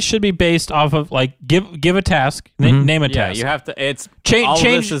intelligence. really should be based off of give a task, name a Yeah, task. you have to. It's change all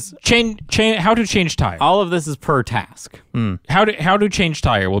change, Of this is, change how to change tire. all of this is per task. How to change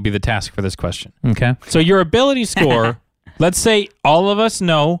tire will be the task for this question. Okay. So your ability score, let's say all of us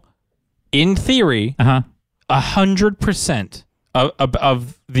know, in theory, Uh-huh. 100%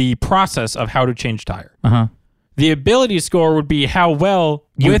 of the process of how to change tire. Uh-huh. The ability score would be how well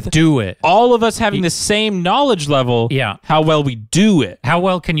You with do it. all of us having the same knowledge level, Yeah. how well we do it. How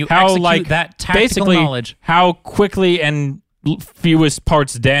well can you How execute that tactical basically knowledge? how quickly and fewest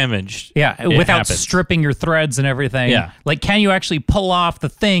parts damaged. Yeah, it without happens. stripping your threads and everything. Yeah. Like, can you actually pull off the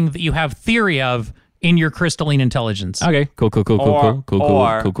thing that you have theory of in your crystalline intelligence? Okay, cool.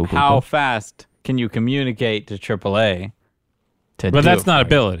 Or how fast can you communicate to AAA? But that's not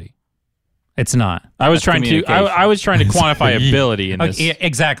ability. It's not. I was That's trying to communication. I was trying to quantify ability in this. Okay,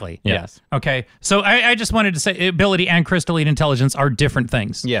 exactly. Yeah. Yes. Okay. So I just wanted to say ability and crystalline intelligence are different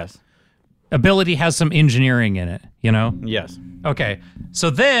things. Yes. Ability has some engineering in it, Yes. Okay. So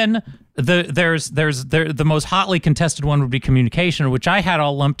then the most hotly contested one would be communication, which I had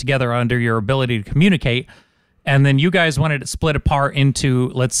all lumped together under your ability to communicate. And then you guys wanted it split apart into,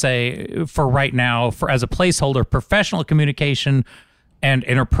 let's say, for right now, as a placeholder, professional communication and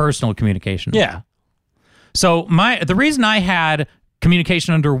interpersonal communication. Yeah. So the reason I had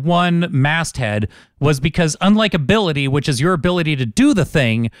communication under one masthead was because, unlike ability, which is your ability to do the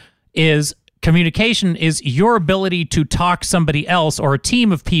thing, is communication is your ability to talk somebody else or a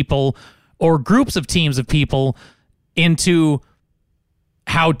team of people or groups of teams of people into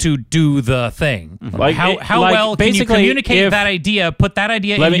how to do the thing. Like, how like, well can you basically, communicate if- that idea, put that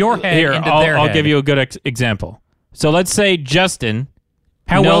idea in your head Here, into I'll, their I'll head. give you a good example. So let's say Justin.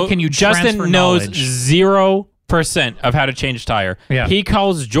 How well can you Justin transfer knows knowledge? 0% of how to change tire. Yeah. He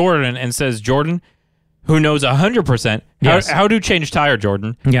calls Jordan and says, Jordan, who knows 100%, Yes. how to change tire,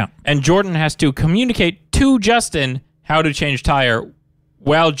 Jordan. Yeah. And Jordan has to communicate to Justin how to change tire,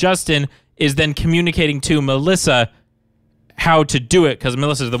 while Justin is then communicating to Melissa how to do it, because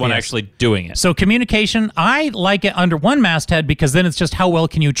Melissa's the one Yes. actually doing it. So communication, I like it under one masthead because then it's just how well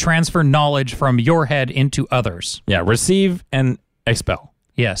can you transfer knowledge from your head into others. Yeah, receive and expel.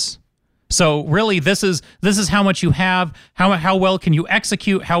 Yes. So really, this is how much you have, how well can you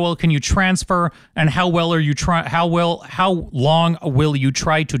execute, how well can you transfer, and how long will you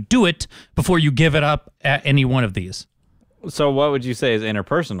try to do it before you give it up at any one of these. So what would you say is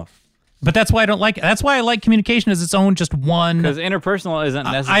interpersonal? But that's why I don't like it. That's why I like communication as its own just one. Because interpersonal isn't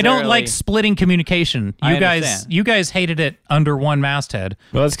necessarily. I don't like splitting communication. I You guys understand. you guys hated it under one masthead.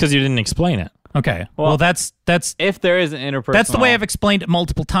 Well, that's because you didn't explain it. Okay. Well, that's If there is an interpersonal, that's the way I've explained it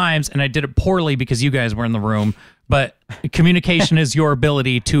multiple times, and I did it poorly because you guys were in the room. But communication is your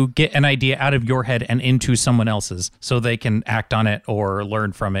ability to get an idea out of your head and into someone else's, so they can act on it or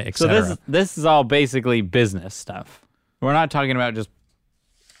learn from it, So etc. this is all basically business stuff. We're not talking about just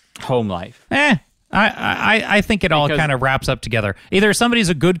home life. I think it all Because- kind of wraps up together. Either somebody's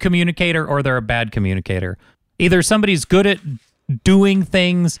a good communicator or they're a bad communicator. Either somebody's good at doing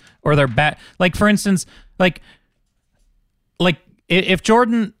things or they're bad. Like, for instance, like if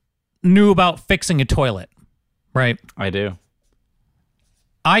Jordan knew about fixing a toilet, right? I do.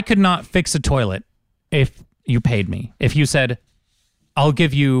 I could not fix a toilet if you paid me. If you said, I'll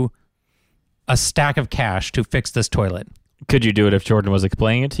give you a stack of cash to fix this toilet. Could you do it if Jordan was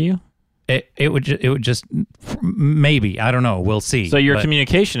explaining it to you? It would just maybe, I don't know, we'll see. So your But-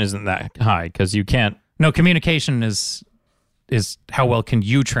 communication isn't that high because you can't. No, communication is how well can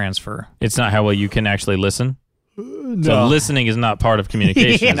you transfer? It's not how well you can actually listen. So listening is not part of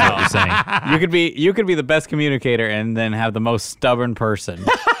communication. Is what you're saying. You could be the best communicator and then have the most stubborn person.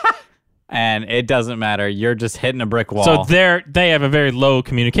 And it doesn't matter. You're just hitting a brick wall. So they have a very low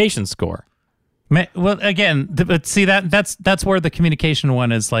communication score. Well, again, but see that's where the communication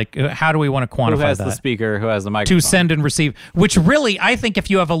one is like. How do we want to quantify who has that? the speaker? Who has the microphone? To send and receive, which really, I think, if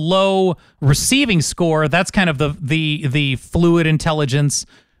you have a low receiving score, that's kind of the fluid intelligence.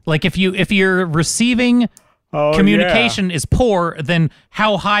 Like if you're receiving communication is poor, then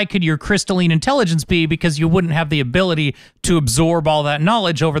how high could your crystalline intelligence be? Because you wouldn't have the ability to absorb all that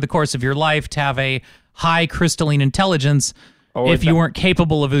knowledge over the course of your life to have a high crystalline intelligence. If you weren't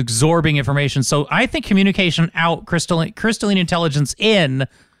capable of absorbing information. So I think communication out, crystalline intelligence in,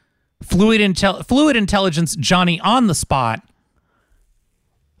 fluid intelligence, Johnny on the spot.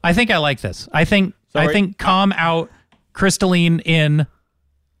 I think I like this. I think calm out, crystalline in.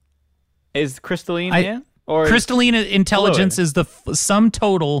 Is crystalline in? Or Crystalline intelligence fluid? is the sum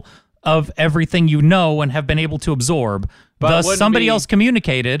total of everything you know and have been able to absorb. Thus, wouldn't somebody be- else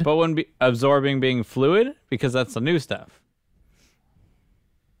communicated. But wouldn't be absorbing being fluid? Because that's the new stuff.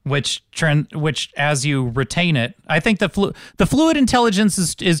 Which as you retain it, I think the fluid intelligence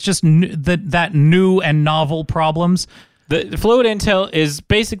is just that new and novel problems. The fluid intel is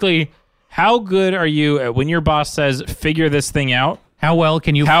basically how good are you at when your boss says figure this thing out? How well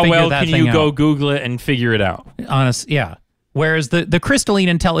can you How figure well that can thing you go out? Google it and figure it out? Honest, yeah. Whereas the crystalline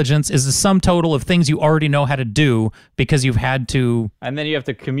intelligence is the sum total of things you already know how to do because you've had to And then you have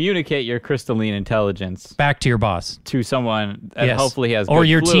to communicate your crystalline intelligence back to your boss. to someone that Yes. hopefully has or good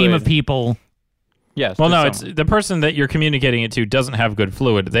your team fluid. of people. Yes. Well, to no, someone. it's the person that you're communicating it to doesn't have good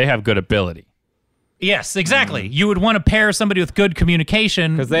fluid. They have good ability. Yes, exactly. You would want to pair somebody with good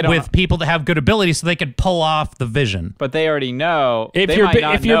communication 'Cause they don't- with people that have good ability so they could pull off the vision. But they already know. If they you're might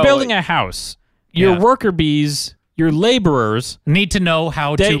not if you're know building it. a house, your Yeah. worker bees, your laborers, Need to know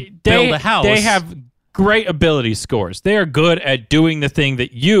how they to build a house. They have great ability scores. They are good at doing the thing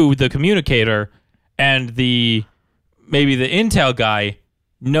that you, the communicator, and maybe the intel guy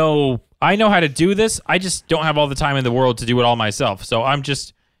know. I know how to do this. I just don't have all the time in the world to do it all myself. So I'm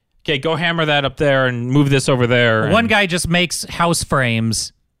just okay. Go hammer that up there and move this over there. One and- guy just makes house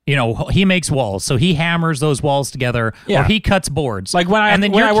frames. You know, he makes walls, so he hammers those walls together, Yeah. or he cuts boards. Like when I and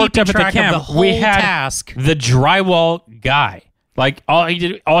then when you're I worked keeping up at the track camp, of the whole we had task. the drywall guy. Like all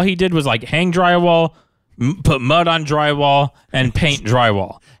he did was like hang drywall, put mud on drywall, and paint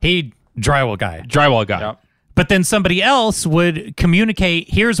drywall. He drywall guy. Drywall guy. Yep. But then somebody else would communicate,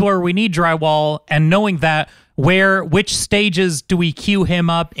 here's where we need drywall, and knowing that which stages do we queue him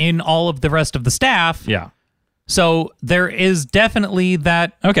up in all of the rest of the staff. Yeah. So there is definitely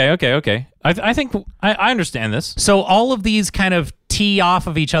that. Okay. I think I understand this. So all of these kind of tee off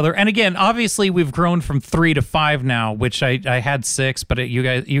of each other. And again, obviously we've grown from 3 to 5 now, which I had 6, but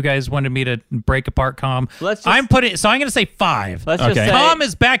you guys wanted me to break apart calm. Let's just- I'm going to say 5. Let's just Okay. say, Calm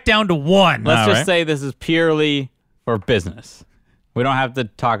is back down to 1. let's All just right. say this is purely for business. We don't have to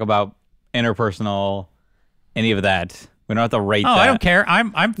talk about interpersonal, any of that. We don't have to rate Oh, that. I don't care.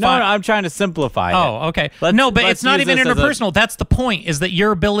 I'm fine. No, I'm trying to simplify it. Oh, okay. Let's- No, but let's it's not use even this as a- interpersonal. That's the point, is that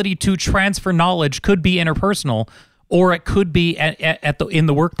your ability to transfer knowledge could be interpersonal, or it could be in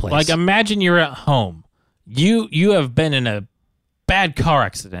the workplace. Like imagine you're at home. You have been in a bad car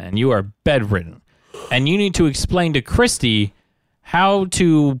accident and you are bedridden. And you need to explain to Christy how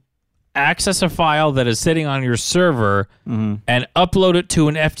to access a file that is sitting on your server and upload it to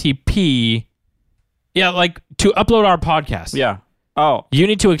an FTP. Yeah, like to upload our podcast. Yeah. Oh, You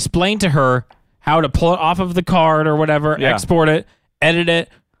need to explain to her how to pull it off of the card or whatever, Yeah. export it, edit it,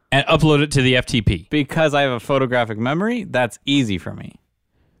 and upload it to the FTP. because I have a photographic memory, that's easy for me.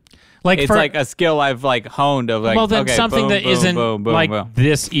 Like It's for, like a skill I've like honed of like. well, then okay, something boom, that boom, isn't boom, boom, like boom.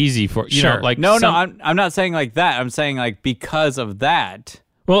 this easy for you Sure. know, like No, some- I'm not saying like that. I'm saying like because of that.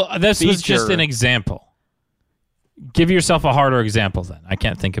 Well, this was just feature. an example. Give yourself a harder example then. I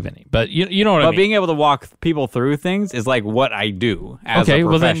can't think of any, but you know what I But mean. being able to walk people through things is like what I do as Okay, a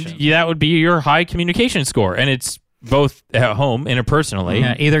well then profession. that would be your high communication score, and it's both at home interpersonally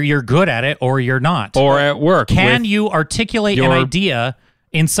yeah, either you're good at it or you're not. or at work. Can with- you articulate an your idea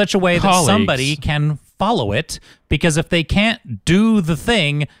in such a way that colleagues. somebody can follow it? Because if they can't do the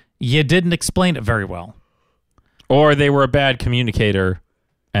thing, you didn't explain it very well. or they were a bad communicator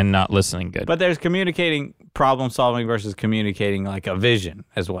and not listening good. But there's communicating problem solving versus communicating like a vision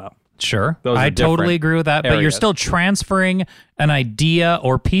as well. Sure. Those are I totally different agree with that. But you're areas. still transferring an idea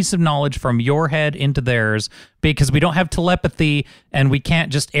or piece of knowledge from your head into theirs because we don't have telepathy and we can't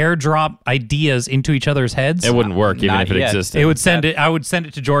just airdrop ideas into each other's heads. It wouldn't work even Not if it yet. existed. It would send it. I would send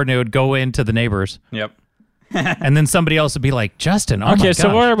it to Jordan. It would go into the neighbors, Yep. and then somebody else would be like, "Justin, oh Okay, my so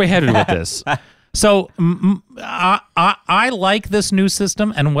gosh." where are we headed with this? So I like this new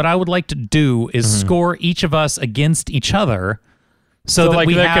system, and what I would like to do is score each of us against each other, so, that like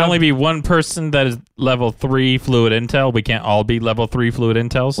we there have can only be one person that is level 3 fluid intel. We can't all be level 3 fluid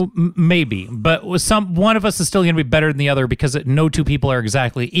intels. maybe, but with one of us is still going to be better than the other because no two people are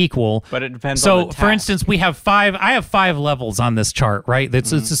exactly equal. But it depends So, on the for task. instance, we have 5. I have 5 levels on this chart, right?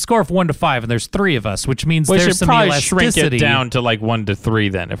 It's a score of 1 to 5, and there's 3 of us, which means We there's should some probably elasticity. shrink it down to like 1 to 3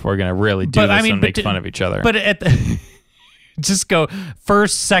 then, if we're gonna really do But, this I mean, and but make d- fun of each other. But at the, just go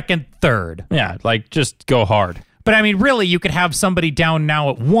first, second, third. yeah, like just go hard. But I mean, really, you could have somebody down now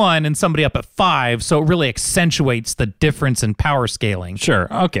at 1 and somebody up at 5, so it really accentuates the difference in power scaling. Sure.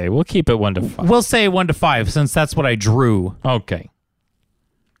 Okay, we'll keep it 1 to 5. We'll say 1 to 5 since that's what I drew. Okay.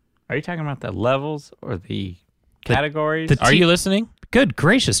 Are you talking about the levels or the categories? the- Are you listening? Good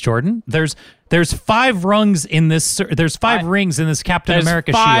gracious, Jordan! There's 5 rungs in this. There's 5 rings in this Captain There's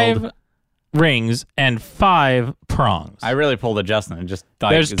America 5 shield. rings and 5 prongs. I really pulled a Justin and just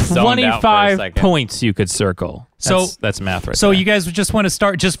like, There's zoned out for a 25 second. points you could circle. So- That's math right So there. you guys just want to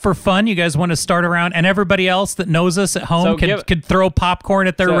start just for fun? You guys want to start around, and everybody else that knows us at home So could throw popcorn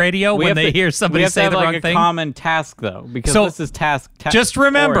at their So radio we when have they to- hear somebody we have say to have the like wrong a thing. common task though, because So, this is task. Just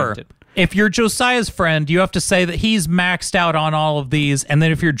remember, oriented. if you're Josiah's friend, you have to say that he's maxed out on all of these, and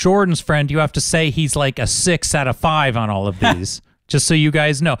then if you're Jordan's friend, you have to say he's like a 6 out of 5 on all of these. Just so you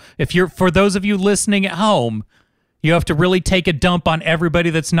guys know. For those of you listening at home, you have to really take a dump on everybody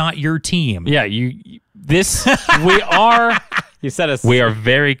that's not your team. Yeah, this we are You said a we are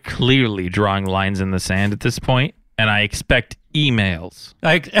very clearly drawing lines in the sand at this point, and I expect emails.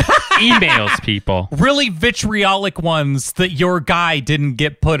 Like Emails, people. really vitriolic ones that your guy didn't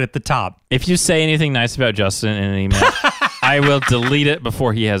get put at the top. If you say anything nice about Justin in an email, I will delete it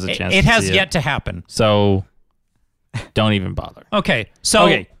before he has a chance. It to has see yet to happen. So don't even bother. Okay, so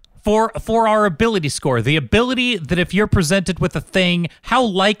Okay. for our ability score, the ability that if you're presented with a thing, how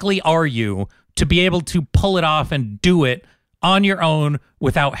likely are you to be able to pull it off and do it on your own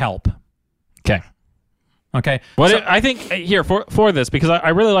without help? Okay. Okay. I think here for this, because I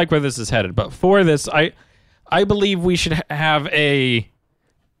really like where this is headed, but for this, I believe we should have a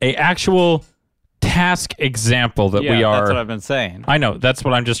actual task example that yeah, we are. That's what I've been saying. I know. That's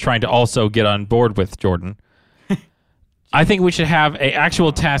what I'm just trying to also get on board with, Jordan. I think we should have a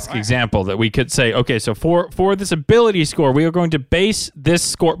actual task example that we could say, okay, so for this ability score, we are going to base this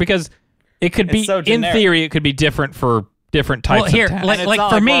score because it could be so in generic. theory, it could be different for different types Well, here, of tasks. like, it's like not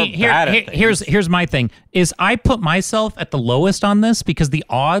for like me, we're bad at here's my thing: is I put myself at the lowest on this because the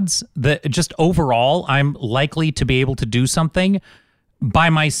odds that just overall I'm likely to be able to do something by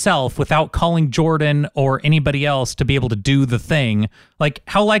myself without calling Jordan or anybody else to be able to do the thing. Like,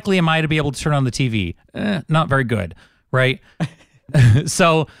 how likely am I to be able to turn on the TV? Not very good, right?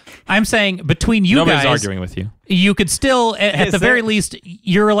 So I'm saying between you Nobody's guys, arguing with you. you could still, at Is the very there- least,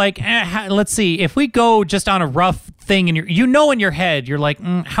 you're like, let's see, if we go just on a rough thing, and in your head, you're like,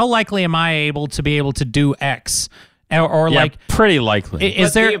 how likely am I able to do X? Or Yeah, like, pretty likely. is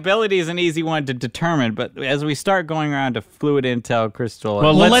But there? the ability is an easy one to determine, but as we start going around to fluid intel, crystal, Well,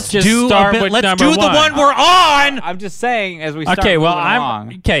 well, let's let's just do start a bit, with let's number do the one we're on. I'm just saying as we start Okay, well, moving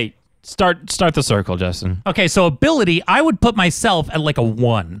along, okay. Start the circle, Justin. Okay, so ability, I would put myself at like a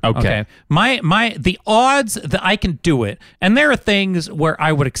 1. Okay. The odds that I can do it, and there are things where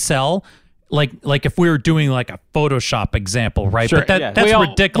I would excel, like if we were doing like a Photoshop example, right? Sure. But that's we all,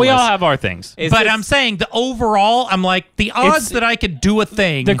 ridiculous. We all have our things. Is But this- I'm saying the overall, I'm like the odds that I could do a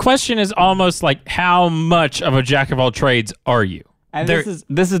thing. The question is almost like, how much of a jack of all trades are you? and there-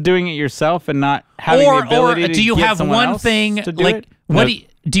 this is doing it yourself and not having the or ability to do you get have someone one else thing to do like it? what No. do you,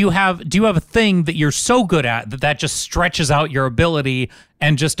 do you have a thing that you're so good at that just stretches out your ability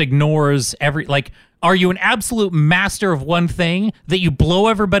and just ignores like, are you an absolute master of one thing that you blow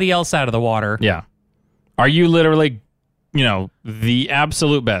everybody else out of the water? Yeah. Are you literally, the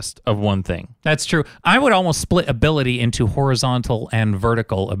absolute best of one thing? That's true. I would almost split ability into horizontal and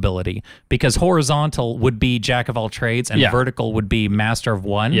vertical ability, because horizontal would be jack of all trades and Yeah. vertical would be master of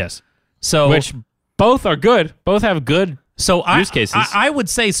one. Yes. So Which both are good. Both have good. so use cases. I would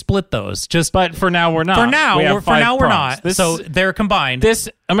say split those. Just But for now, we're not. for now, We have we're 5 prongs. not. This, So they're combined. this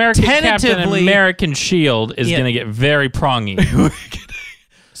American Captain Tentatively- American Shield is Yeah. going to get very prongy.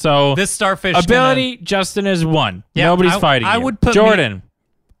 So this starfish ability, Justin is 1. Yeah, Nobody's I- fighting I you. would put Jordan,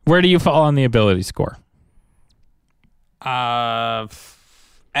 where do you fall on the ability score?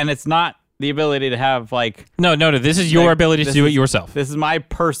 And it's not the ability to have like No. This is your Like, ability to this do it is- yourself. this is my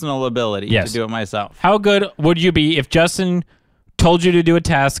personal ability Yes. to do it myself. How good would you be if Justin told you to do a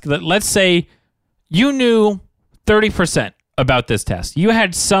task that, let's say, you knew 30% about this task? You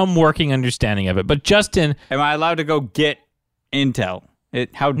had some working understanding of it, but Justin, Am I allowed to go get intel?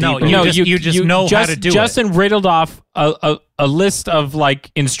 How deep? No, are we? you just know how to do it. Justin riddled off a list of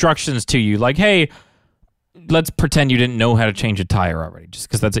like instructions to you, like, hey, let's pretend you didn't know how to change a tire already, just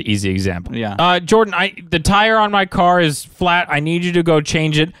because that's an easy example. Yeah. Jordan, the tire on my car is flat. I need you to go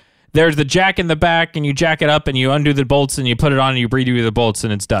change it. There's the jack in the back, and you jack it up, and you undo the bolts, and you put it on, and you redo the bolts,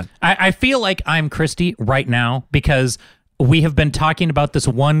 and it's done. I feel like I'm Christy right now because we have been talking about this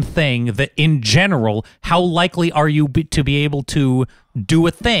one thing that, in general, how likely are you to be able to do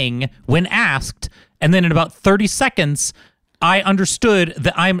a thing when asked? And then in about 30 seconds, I understood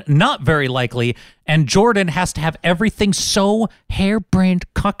that I'm not very likely, and Jordan has to have everything so harebrained,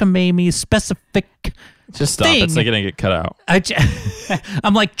 cockamamie, specific. Just stop. thing. It's not going to get cut out.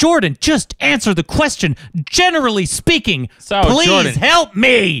 I'm like, Jordan, just answer the question. Generally speaking, So, please Jordan- help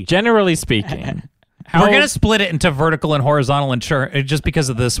me. Generally speaking, We're going to split it into vertical and horizontal insurance just because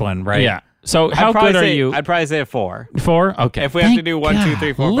of this one, right? Yeah. So how I'd probably good are say- you? I'd probably say a 4. 4? Okay. If we have to do 1, 2,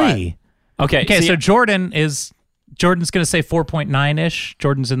 3, 4, 5. Golly. Okay. Okay, see, so Jordan's going to say 4.9-ish.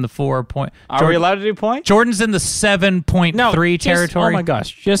 Jordan's in the 4 point. Are we allowed to do points? Jordan's in the 7.3 no, just- territory. Oh my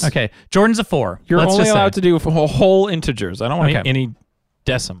gosh. Just Okay, Jordan's a 4. You're Let's only just allowed say. to do whole integers. I don't want Okay. any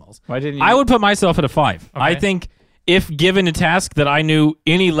decimals. Why didn't you? I would put myself at a 5. I Okay. think if given a task that I knew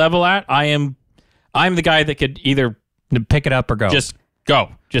any level at, I'm the guy that could either pick it up or go. just go,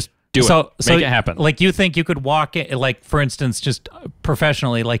 just do so it, make it happen. Like, you think you could walk in, like, for instance, just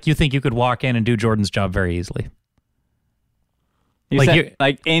professionally, like, you think you could walk in and do Jordan's job very easily. You like said, you-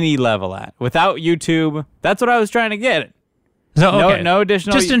 like any level at without YouTube. That's what I was trying to get. So okay. No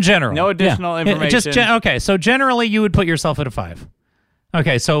additional. Just in general. No additional Yeah. information. Okay. So generally, you would put yourself at a 5.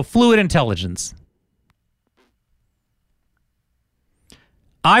 Okay. So fluid intelligence.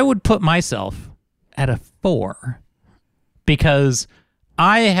 I would put myself at a 4 because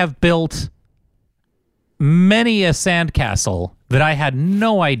I have built many a sandcastle that I had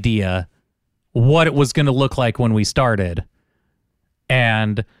no idea what it was going to look like when we started.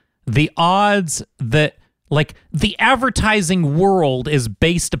 And the odds that, like, the advertising world is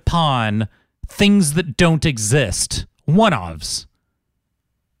based upon things that don't exist. One-offs.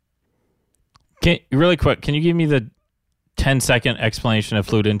 Really quick, can you give me the 10-second explanation of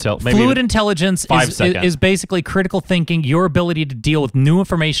fluid intel? Maybe Fluid intelligence 5 is seconds. basically critical thinking, your ability to deal with new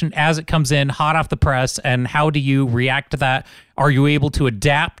information as it comes in, hot off the press, and how do you react to that? Are you able to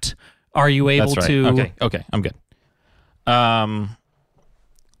adapt? Are you able That's right. to... Okay, I'm good.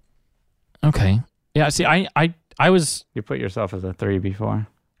 Okay. Yeah, see, I was... You put yourself as a 3 before.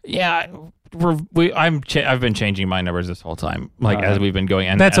 Yeah, I've been changing my numbers this whole time, like All as right. we've been going.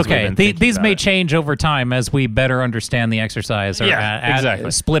 And That's as we've okay. been thinking These about may it. change over time as we better understand the exercise or Yeah, exactly.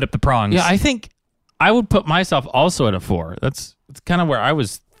 split up the prongs. Yeah, I think I would put myself also at a 4. That's kind of where I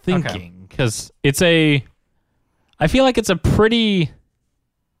was thinking because I feel like it's a pretty.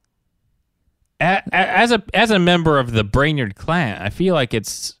 As a member of the Brainerd clan, I feel like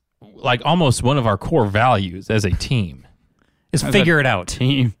it's like almost one of our core values as a team. is figure it out.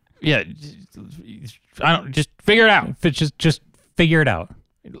 Team. Yeah, I don't just figure it out. If it's just figure it out.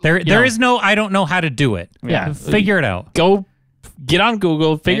 There know. is no I don't know how to do it. Yeah. Figure it out. Go get on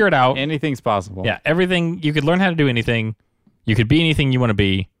Google, figure it out. Anything's possible. Yeah, everything. You could learn how to do anything. You could be anything you want to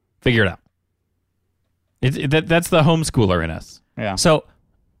be. Figure it out. That's the homeschooler in us. Yeah. So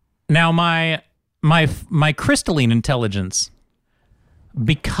now my crystalline intelligence,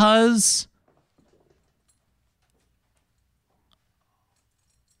 because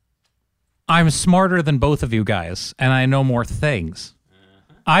I'm smarter than both of you guys and I know more things,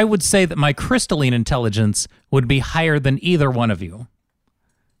 I would say that my crystalline intelligence would be higher than either one of you.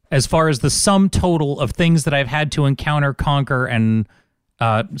 as far as the sum total of things that I've had to encounter, conquer, and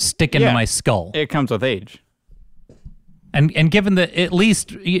stick into Yeah. my skull. It comes with age. And given that at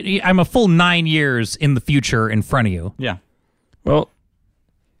least I'm a full 9 years in the future in front of you. Yeah. Well,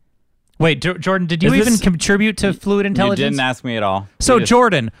 Wait, Jordan, did you Is even this- contribute to fluid You intelligence? didn't ask me at all. So You just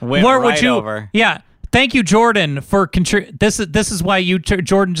Jordan, went where right would you? over. Yeah, thank you, Jordan, for this is why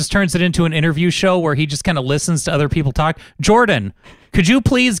Jordan just turns it into an interview show where he just kind of listens to other people talk. Jordan, could you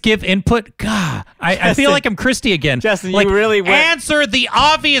please give input? God, I feel like I'm Christy again. Justin, you like, really went- answer the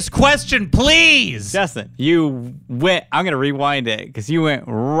obvious question, please. Justin, you went. I'm gonna rewind it because you went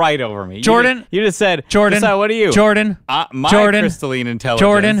right over me. Jordan? you just said, Jordan, So what are you? Jordan, My Jordan, crystalline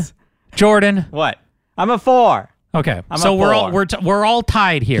intelligence. Jordan. What? I'm a 4. Okay, I'm so a we're all 4. we're all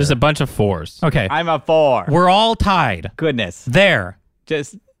tied here. just a bunch of 4s. Okay, I'm a 4. we're all tied. Goodness. There.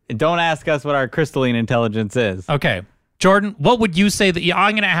 Just don't ask us what our crystalline intelligence is. Okay. Jordan, what would you say that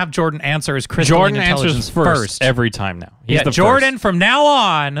I'm going to have Jordan answer as crystalline Jordan intelligence answers first every time now. He's Yeah, the Jordan, first. from now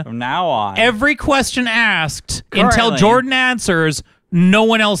on, From now on. every question asked until Currently- Jordan answers, no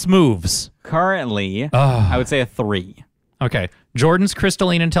one else moves. Currently, I would say a 3. Okay. Jordan's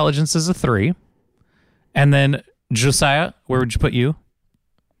crystalline intelligence is a 3. And then Josiah, where would you put you?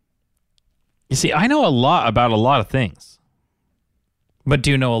 You see, I know a lot about a lot of things. But do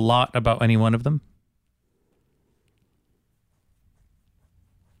you know a lot about any one of them?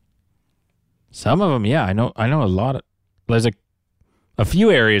 Some of them, yeah, I know a lot of. There's a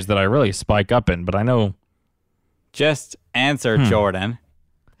few areas that I really spike up in, but I know Just answer, Jordan.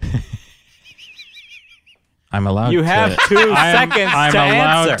 I'm allowed. You to, have 2 seconds I'm to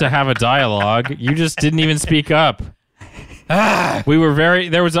allowed answer. to have a dialogue. You just didn't even speak up. We were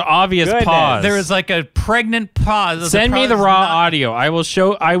there was an obvious Goodness. pause. There was like a pregnant pause. Send me the raw audio. I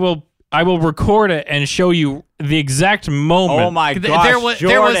will record it and show you the exact moment. Oh my gosh,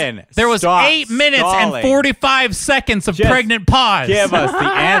 Jordan. There was stop 8 minutes stalling. and 45 seconds of Just pregnant pause. Give us the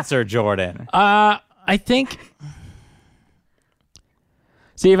answer, Jordan. I think.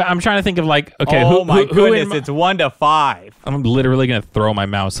 See, if I'm trying to think of like, okay, oh who my in goodness, my- it's 1 to 5. I'm literally gonna throw my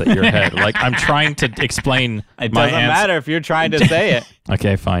mouse at your head. Like I'm trying to explain It my doesn't answer. matter if you're trying to say it.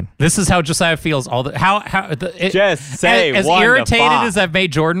 Okay, fine. This is how Josiah feels all the Just say as 1 to irritated 5. as I've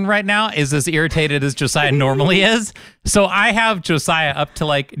made Jordan right now is as irritated as Josiah normally is. So I have Josiah up to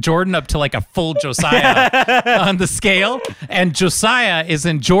like Jordan up to like a full Josiah on the scale, and Josiah is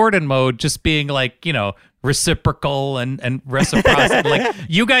in Jordan mode, just being like, you know, reciprocal and reciprocity. Like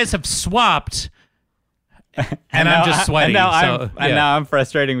you guys have swapped. And I'm just sweating. And now I'm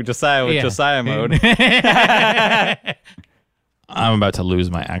frustrating with Josiah with Yeah. Josiah mode. I'm about to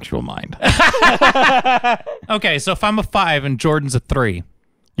lose my actual mind. Okay, so if I'm a 5 and Jordan's a 3.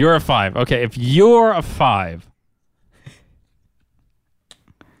 You're a 5. Okay, if you're a 5,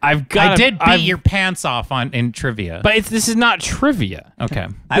 I've got. I did beat your pants off in trivia. But this is not trivia. Okay.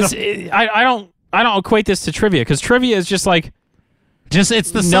 I don't equate this to trivia because trivia is just like Just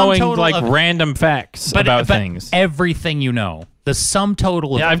it's the sum knowing total like of random facts about things. Everything you know, the sum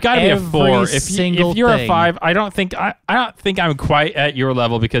total. Yeah, of I've got to be a every 4. single If you're thing. a 5, I don't think I'm quite at your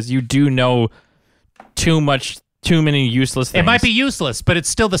level because you do know too many useless things. It might be useless, but it's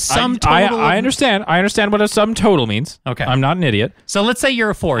still the sum total. I understand. I understand what a sum total means. Okay. I'm not an idiot. So let's say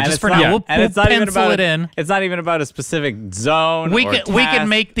you're a 4, And just it's for not- now. We'll, and we'll it's not even pencil about it in. It's not even about a specific zone. We or can- we can task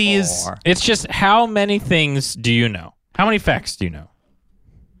make these- or- It's just how many things do you know? How many facts do you know?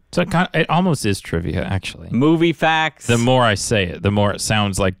 So it almost is trivia, actually. movie facts. The more I say it, the more it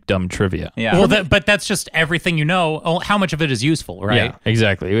sounds like dumb trivia. Yeah. Well, but that's just everything you know. Oh, how much of it is useful, right? Yeah,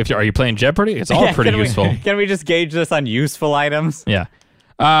 exactly. Are you playing Jeopardy? It's all Yeah, pretty can we- useful. Can we just gauge this on useful items? Yeah.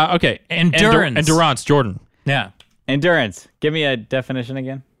 Okay. Endurance. Endurance, Jordan. Yeah. Endurance. Give me a definition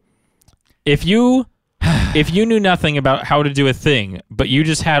again. If you knew nothing about how to do a thing, but you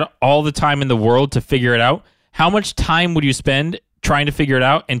just had all the time in the world to figure it out, how much time would you spend trying to figure it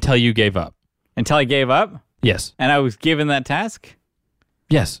out until you gave up? Until I gave up Yes. and I was given that task.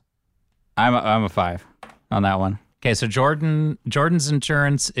 Yes. I'm a 5 on that one. Okay, so Jordan's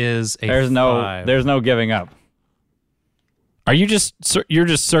endurance is a There's 5. no giving up. Are you you're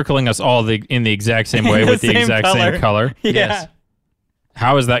just circling us all in the exact same way with the Same exact color. same color? Yeah. Yes.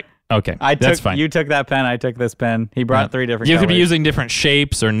 How is that? Okay. That's fine. You took that pen. I took this pen. He brought 3 different. You could be colors. using different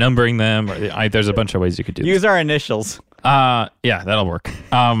shapes or numbering them. Or there's a bunch of ways you could do Use our initials. this. Yeah, that'll work.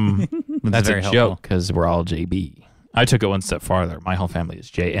 That's very a helpful. joke because we're all JB. I took it one step farther. My whole family is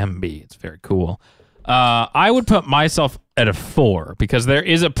JMB. It's very cool. I would put myself at a 4 because there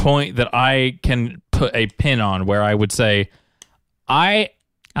is a point that I can put a pin on where I would say, I'm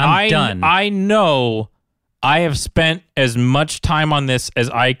done. I know I have spent as much time on this as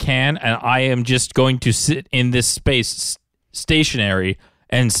I can, and I am just going to sit in this space stationary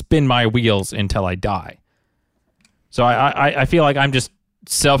and spin my wheels until I die. So I feel like I'm just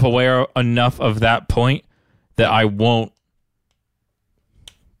self-aware enough of that point that I won't.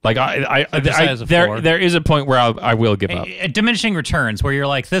 Like there is a point where I will give up. Diminishing returns, where you're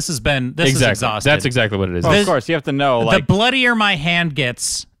like, this is exhausted. That's exactly what it is. Well, of course, you have to know. The bloodier my hand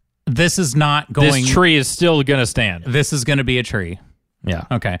gets, this is not going. This tree is still gonna stand. This is going to be a tree. Yeah.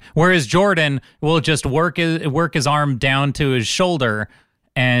 Okay. Whereas Jordan will just work his arm down to his shoulder,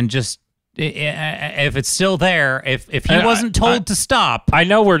 and just if it's still there, if he wasn't told to stop. I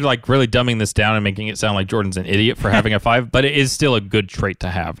know we're like really dumbing this down and making it sound like Jordan's an idiot for having a 5, but it is still a good trait to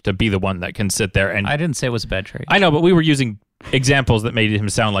have, to be the one that can sit there and. I didn't say it was a bad trait. I know, but we were using examples that made him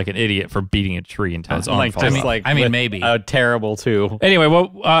sound like an idiot for beating a tree until his arm falls off. Maybe a terrible 2. Anyway,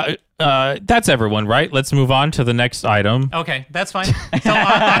 well, that's everyone, right? Let's move on to the next item. Okay, that's fine. So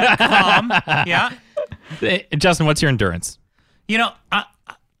I'm calm. Yeah. Justin, what's your endurance? You know,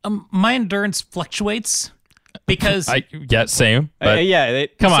 my endurance fluctuates because same. But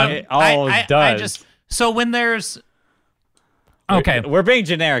come on, it always does. So when there's we're being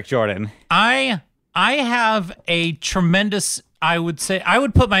generic, Jordan. I have a tremendous. I would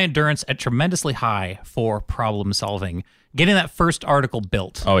put my endurance at tremendously high for problem solving. Getting that first article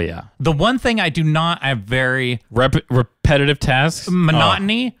built. Oh yeah. The one thing I do not have very repetitive tasks.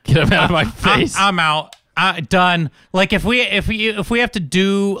 Monotony. Get them out of my face. I'm out. Done. Like if we have to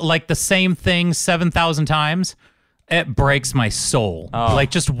do like the same thing 7,000 times, it breaks my soul. Like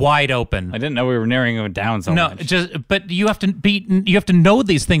just wide open. I didn't know we were narrowing it down so much. But you have to know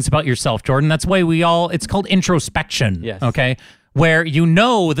these things about yourself, Jordan. That's why it's called introspection. Yes. Okay. Where you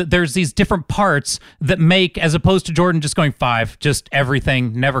know that there's these different parts that make, as opposed to Jordan just going 5, just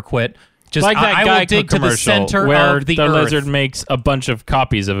everything, never quit. Just like that I will dig to the center where of the the earth. lizard makes a bunch of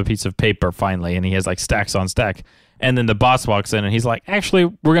copies of a piece of paper finally, and he has like stacks on stack. And then the boss walks in and he's like, actually,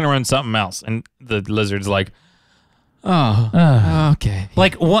 we're going to run something else. And the lizard's like, okay.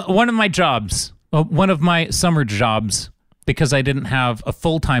 Like one of my jobs, one of my summer jobs, because I didn't have a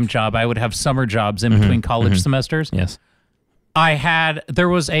full-time job, I would have summer jobs in between college semesters. Yes. There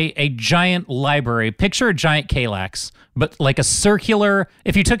was a giant library. Picture a giant Kallax, but like a circular.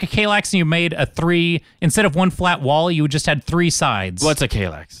 If you took a Kallax and you made a 3, instead of one flat wall, you just had 3 sides. What's a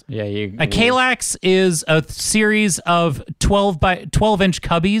Kallax? Yeah, a Kallax is a series of 12-inch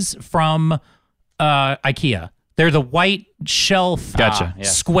cubbies from IKEA. They're the white shelf, Gotcha.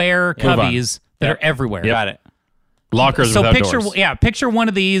 square cubbies that are everywhere. Got it. Lockers So without doors. picture one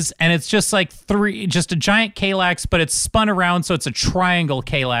of these, and it's just like just a giant Kallax, but it's spun around, so it's a triangle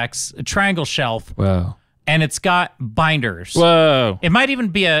Kallax, a triangle shelf, Whoa. and it's got binders. Whoa. It might even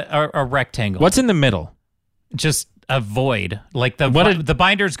be a rectangle. What's in the middle? Just a void. Like the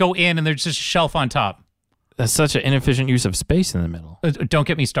binders go in, and there's just a shelf on top. That's such an inefficient use of space in the middle. Don't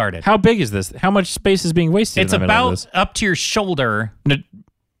get me started. How big is this? How much space is being wasted It's in the middle of about this? up to your shoulder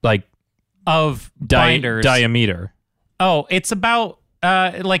Like of binders. diameter. Oh, it's about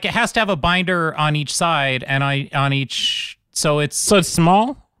like it has to have a binder on each side and on each. So it's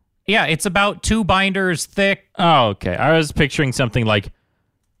small? Yeah, it's about 2 binders thick. Oh, okay. I was picturing something like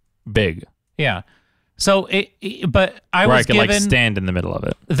big. Yeah. So but I where was I could given, like stand in the middle of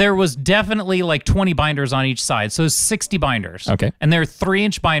it. There was definitely like 20 binders on each side. So 60 binders. Okay. And they're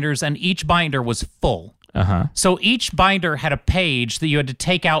 3-inch binders, and each binder was full. Uh-huh. So each binder had a page that you had to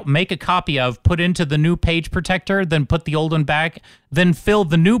take out, make a copy of, put into the new page protector, then put the old one back, then fill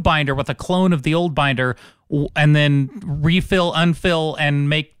the new binder with a clone of the old binder, and then refill, unfill, and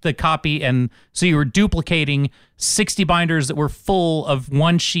make the copy. And so you were duplicating 60 binders that were full of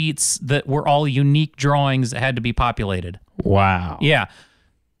one sheets that were all unique drawings that had to be populated. Wow. Yeah.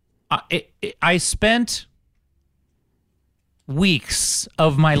 I spent weeks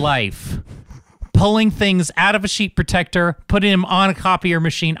of my life pulling things out of a sheet protector, putting them on a copier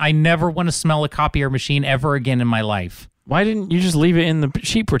machine. I never want to smell a copier machine ever again in my life. Why didn't you just leave it in the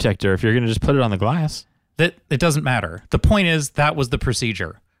sheet protector if you're going to just put it on the glass? That it doesn't matter. The point is that was the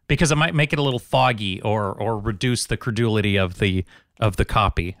procedure, because it might make it a little foggy or reduce the credulity of the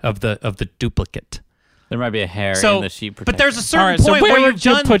copy of the duplicate. There might be a hair in the sheet protector. But there's a certain All right, point so where where would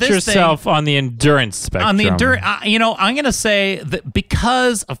you've you done put this yourself on the endurance spectrum? On the endurance, I'm going to say that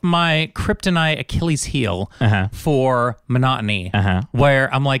because of my kryptonite Achilles heel for monotony,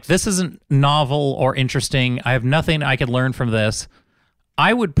 where I'm like, this isn't novel or interesting. I have nothing I could learn from this.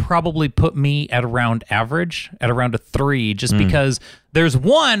 I would probably put me at around average, at around a 3, just because there's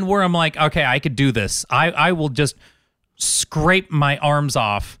one where I'm like, okay, I could do this. I will just scrape my arms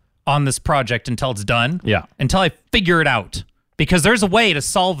off on this project until it's done. Yeah. Until I figure it out, because there's a way to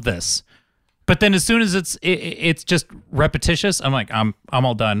solve this. But then as soon as it's just repetitious, I'm like, I'm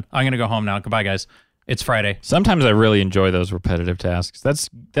all done. I'm gonna go home now. Goodbye, guys. It's Friday. Sometimes I really enjoy those repetitive tasks. That's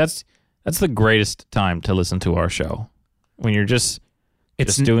the greatest time to listen to our show, when you're just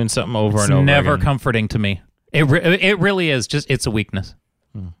doing something over It's and over. never again. comforting to me. It really is. Just it's a weakness.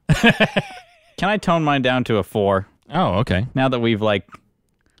 Can I tone mine down to a 4? Oh, okay. Now that we've Okay,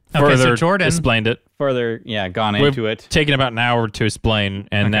 Further so Jordan, explained it. further gone We've into it. taken about an hour to explain,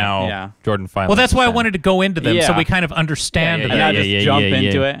 and now yeah. Jordan finally. well, that's why I understands. wanted to go into them so Yeah. we kind of understand. Yeah, And not just jump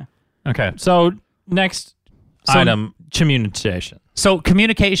into it. Okay. So next item, communication. So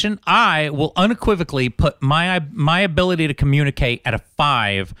communication, I will unequivocally put my ability to communicate at a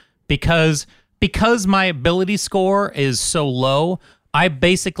 5 because my ability score is so low. I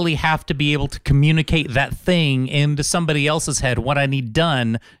basically have to be able to communicate that thing into somebody else's head, what I need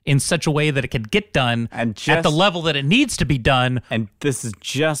done, in such a way that it can get done And at the just- level that it needs to be done. And this is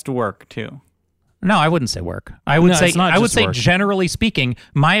just work, too. No, I wouldn't say work. I would say it's not I would just say work. generally speaking,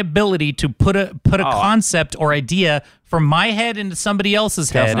 my ability to put a concept or idea from my head into somebody else's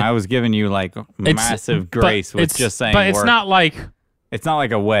head. I was giving you, massive grace with it's just saying But it's work. not like It's not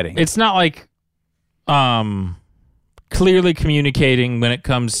like a wedding. clearly communicating when it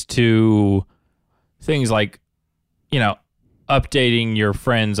comes to things like, updating your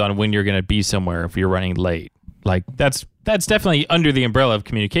friends on when you're going to be somewhere if you're running late. Like that's definitely under the umbrella of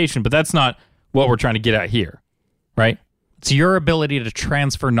communication, but that's not what we're trying to get at here, right? It's your ability to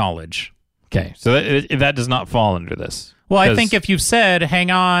transfer knowledge. Okay, so that does not fall under this. Well, I 'Cause- think if you've said,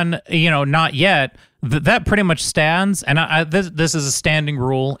 hang on, not yet, that pretty much stands. And this is a standing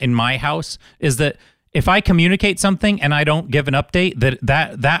rule in my house, is that if I communicate something and I don't give an update,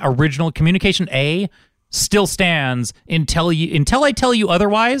 that original communication A still stands until I tell you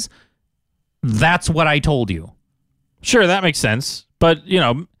otherwise. That's what I told you. Sure, that makes sense. But,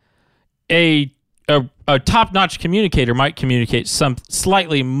 a top-notch communicator might communicate some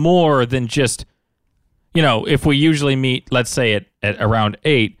slightly more than just, if we usually meet, let's say at around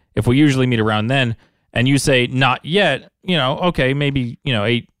 8, if we usually meet around then, and you say not yet, okay, maybe,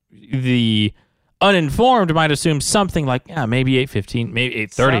 8, the uninformed might assume something like, maybe 8:15, maybe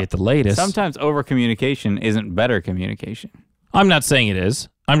 8:30 at the latest. Sometimes over-communication isn't better communication. I'm not saying it is.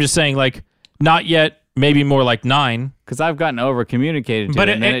 I'm just saying, not yet, maybe more like 9. Because I've gotten over-communicated to But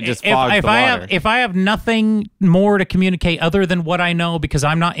and then it just fogs the water. if I have nothing more to communicate other than what I know, because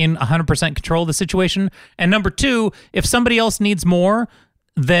I'm not in 100% control of the situation, and number 2, if somebody else needs more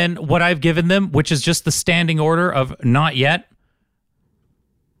than what I've given them, which is just the standing order of not yet,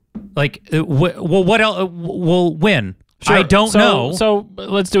 what else? Well, when? Sure. I don't know. So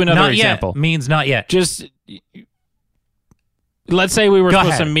let's do another not example. yet means not yet. Just let's say we were Go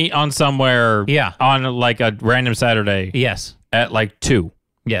supposed ahead. to meet on somewhere Yeah. on like a random Saturday Yes. at like 2.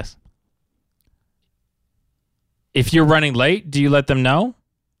 Yes. If you're running late, do you let them know?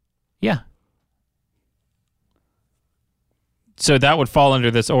 Yeah. So that would fall under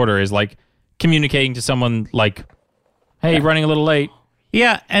this order, is like communicating to someone like, hey, running a little late.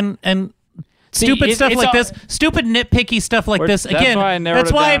 Yeah, and See, stupid stuff it's like all- this, stupid nitpicky stuff like this. That's Again, why I narrowed that's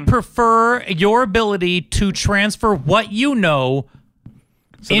it why I down. prefer your ability to transfer what you know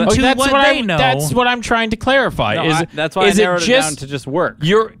into that's what what they know. That's what I'm trying to clarify. No, that's why I narrowed it down to just work.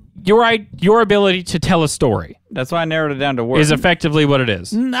 your ability to tell a story That's why I narrowed it down to work. is effectively what it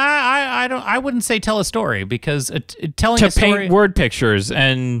is. I don't. I wouldn't say tell a story, because telling To a story. paint word pictures,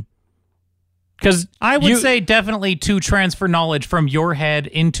 and because I would say definitely to transfer knowledge from your head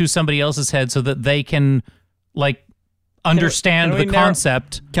into somebody else's head so that they can understand can we the narrow-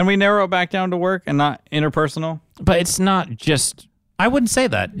 concept. Can we narrow it back down to work and not interpersonal? but it's not just I wouldn't say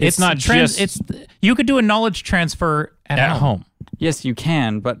that. It's not just- It's you could do a knowledge transfer at home. Yes, you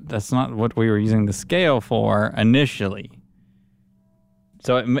can, but that's not what we were using the scale for initially.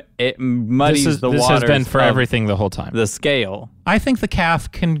 So it muddies This the has waters been for of everything the whole time. the scale. I think the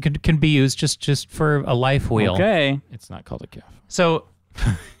calf can be used just for a life wheel. Okay. It's not called a calf. So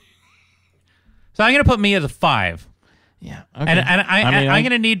I'm gonna put me as a 5. Yeah. And I'm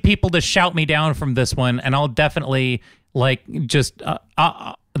gonna need people to shout me down from this one, and I'll definitely just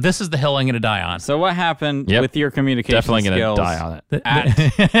this is the hill I'm gonna die on. So what happened Yep. with your communication definitely going to skills die on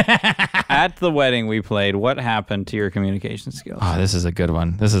it. at the wedding we played? What happened to your communication skills? Oh, this is a good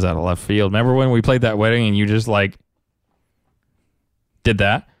one. This is out of left field. Remember when we played that wedding and you just did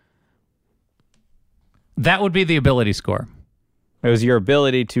that? That would be the ability score. It was your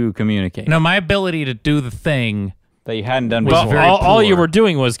ability to communicate No, my ability to do the thing. that you hadn't done Was before. Well, very all you poor. were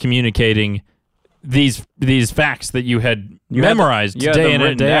doing was communicating these facts that you had You had memorized you had day them in and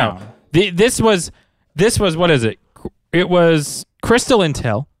written day out. down. This was what is it? It was crystal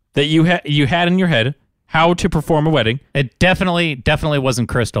intel that you had in your head how to perform a wedding. It definitely wasn't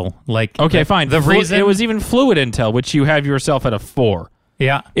crystal. Like, Okay, fine. The reason it was even fluid intel, which you have yourself at a 4.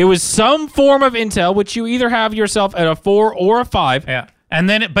 yeah, It was some form of intel, which you either have yourself at a 4 or a 5. yeah. And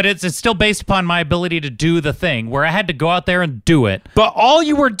then, but it's still based upon my ability to do the thing where I had to go out there and do it. But all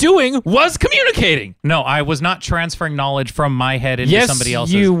you were doing was communicating. No, I was not transferring knowledge from my head into Yes, somebody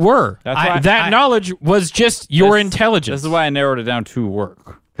else's. you were. That's why that knowledge was just your intelligence. This is why I narrowed it down to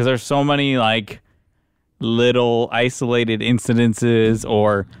work, because there's so many like little isolated incidences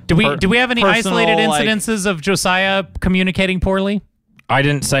or Do we have any personal, isolated like- incidences of Josiah communicating poorly? I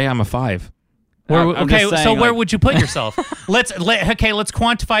didn't say I'm a 5. Where, I'm okay, just saying, so where like- would you put yourself? let's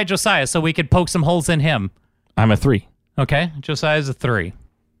quantify Josiah so we could poke some holes in him. I'm a 3. Okay, Josiah's a 3.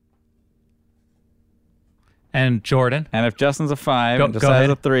 And Jordan, And if Justin's a 5 Go- and go Josiah's ahead.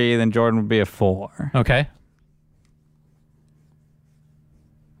 a 3, then Jordan would be a 4. okay.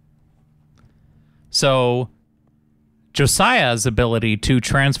 So Josiah's ability to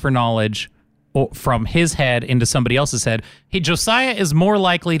transfer knowledge from his head into somebody else's head, Josiah is more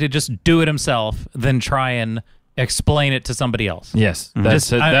likely to just do it himself than try and explain it to somebody else. Yes, Mm-hmm.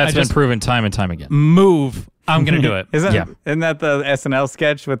 that's I been just- proven time and time again. Move. I'm going to do it. Isn't that the SNL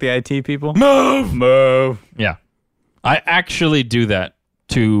sketch with the IT people? Move. Yeah, I actually do that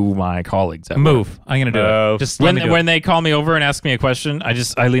to my colleagues. At work. Move. I'm going to do it. Move. Just let me do When it. they call me over and ask me a question,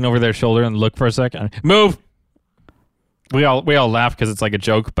 I lean over their shoulder and look for a second. Move. We all laugh because it's like a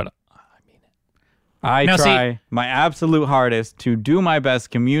joke, but I Now, see- try my absolute hardest to do my best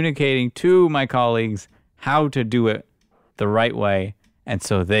communicating to my colleagues how to do it the right way, and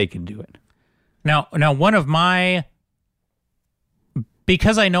so they can do it. Now, one of my,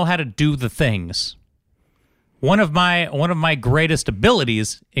 because I know how to do the things, one of my greatest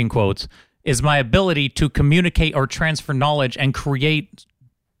abilities, in quotes, is my ability to communicate or transfer knowledge and create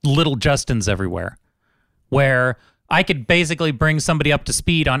little Justins everywhere, where I could basically bring somebody up to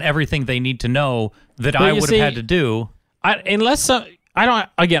speed on everything they need to know that I you would have see- had to do.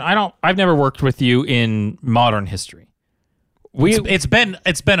 I've never worked with you in modern history. It's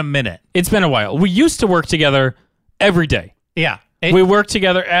been a minute. It's been a while. We used to work together every day. Yeah, We worked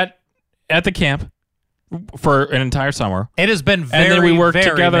together at the camp for an entire summer, it has been very, and then we worked very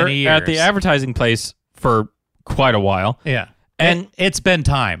together many at the years. advertising place for quite a while. Yeah, And- it's been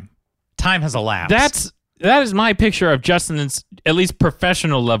time. Time has elapsed. That is my picture of Justin's at least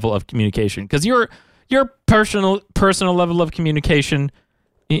professional level of communication. Because your personal level of communication,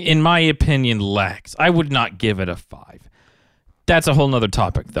 in my opinion, lacks. I would not give it a 5. That's a whole nother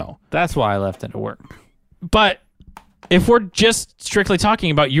topic, though. That's why I left it at work. But if we're just strictly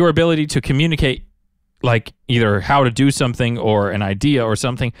talking about your ability to communicate, like either how to do something or an idea or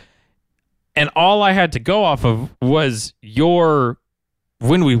something, and all I had to go off of was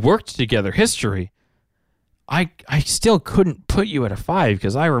when we worked together history, I still couldn't put you at a 5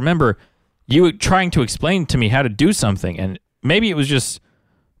 because I remember you trying to explain to me how to do something, and maybe it was just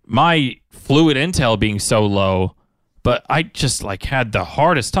my fluid intel being so low, but I just like had the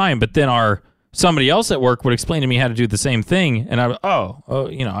hardest time. But then somebody else at work would explain to me how to do the same thing, and I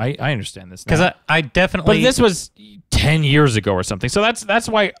I understand this now. Because I definitely. But this was 10 years ago or something. So that's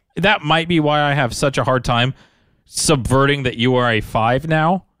why that might be why I have such a hard time subverting that you are a 5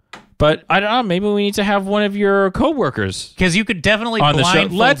 now. But I don't know, maybe we need to have one of your coworkers. Because you could definitely On the show.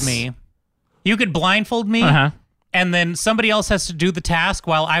 blindfold me. You could blindfold me, Uh-huh. and then somebody else has to do the task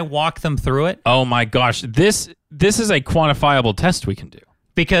while I walk them through it. Oh my gosh, this is a quantifiable test we can do.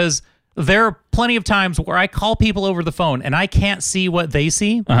 Because there are plenty of times where I call people over the phone and I can't see what they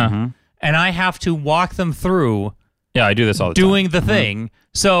see, Uh-huh. and I have to walk them through Yeah, I do this all the time. doing the thing.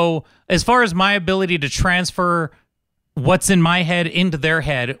 So as far as my ability to transfer what's in my head into their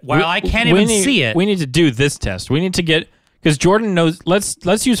head while I can't even see it. We need to do this test. We need to get because Jordan knows. Let's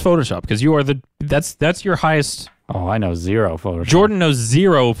use Photoshop because you are that's your highest. Oh, I know zero Photoshop. Jordan knows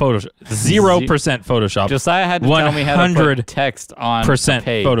zero Photoshop, 0% Photoshop. Josiah had to tell me how to put text on a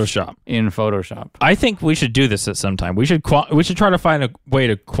page Photoshop. in Photoshop. I think we should do this at some time. We should try to find a way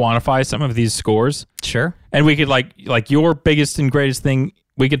to quantify some of these scores, Sure. and we could like your biggest and greatest thing.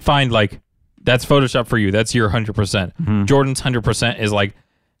 We could find like that's Photoshop for you. That's your 100%. Jordan's 100% is like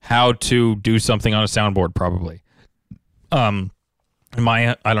how to do something on a soundboard, probably. I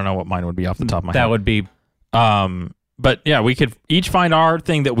don't know what mine would be off the top of my head. That would be But yeah, we could each find our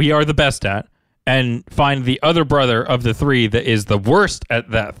thing that we are the best at, and find the other brother of the three that is the worst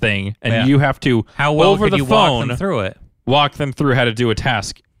at that thing, and Yeah. you have to how well over could the you phone walk them through it? walk them through how to do a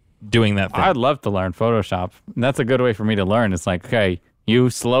task doing that thing. I'd love to learn Photoshop. And that's a good way for me to learn. It's like, okay, you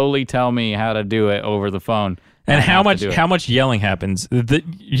slowly tell me how to do it over the phone. And I how have to do it. much yelling happens?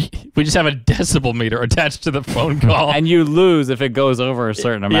 We just have a decibel meter attached to the phone call. And you lose if it goes over a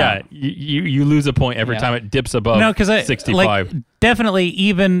certain amount. yeah, you lose a point every Yeah. time it dips above No, because 65. definitely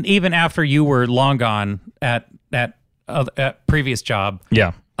even after you were long gone at previous job,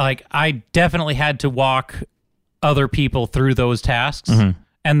 yeah. like I definitely had to walk other people through those tasks,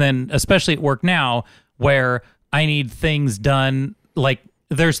 and then especially at work now where I need things done. Like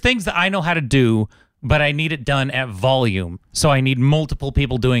there's things that I know how to do, but I need it done at volume, so I need multiple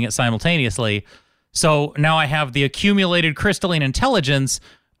people doing it simultaneously. So now I have the accumulated crystalline intelligence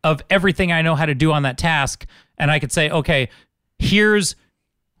of everything I know how to do on that task, and I could say, okay, here's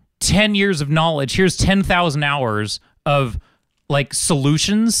 10 years of knowledge, here's 10,000 hours of like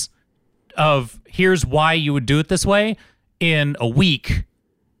solutions of here's why you would do it this way in a week,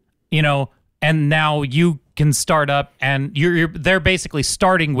 and now you can start up, and they're basically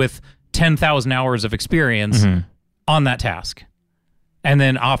starting with 10,000 hours of experience on that task. And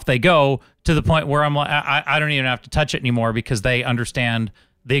then off they go to the point where I'm like, I don't even have to touch it anymore because they understand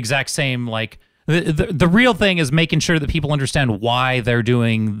the exact same, like, the real thing is making sure that people understand why they're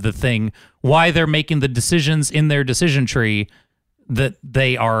doing the thing, why they're making the decisions in their decision tree that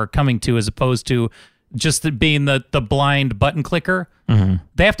they are coming to, as opposed to just being the blind button clicker.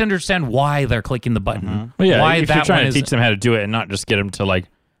 They have to understand why they're clicking the button. Well, yeah, why if that you're trying one to is, teach them how to do it and not just get them to, like,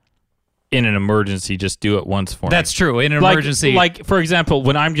 in an emergency, just do it once for me. That's true. In an Like- emergency. Like, for example,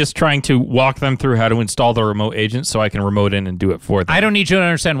 when I'm just trying to walk them through how to install the remote agent so I can remote in and do it for them. I don't need you to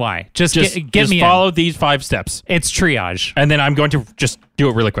understand why. Just get just me follow these 5 steps. in. It's triage. And then I'm going to just do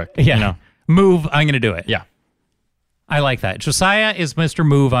it really quick. Yeah. You know? Move, I'm going to do it. Yeah. I like that. Josiah is Mr.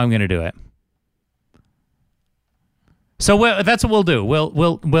 Move, I'm going to do it. So that's what we'll do.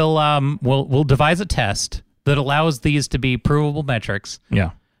 We'll devise a test that allows these to be provable metrics,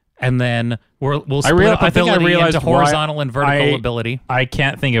 Yeah. and then we'll split up I think I ability realized into horizontal why and vertical I- ability. I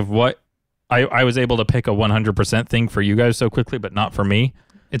can't think of what I was able to pick a 100% thing for you guys so quickly, but not for me.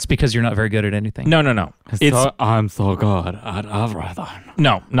 It's because you're not very good at anything. No. I'm so good at everything.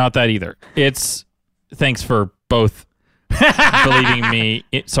 No, not that either. It's thanks for both believing me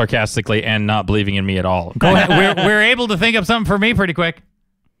sarcastically and not believing in me at all. Go ahead. We're able to think of something for me pretty quick.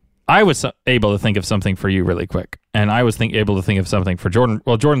 I was able to think of something for you really quick, and I was able to think of something for Jordan.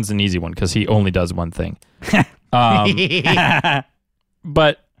 Well, Jordan's an easy one because he only does one thing.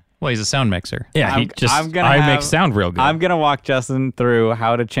 But Well, he's a sound mixer. yeah, I'm gonna I have- make sound real good. I'm going to walk Justin through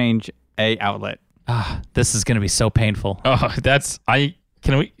how to change a outlet. This is going to be so painful. This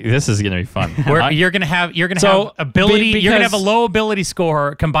is gonna be fun. You're gonna have So, ability. You're gonna have a because- low ability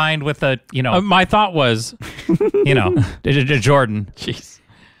score combined with a My thought was, Jordan. jeez.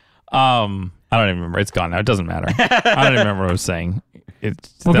 I don't even remember. It's gone now. It doesn't matter. I don't even remember what I was saying.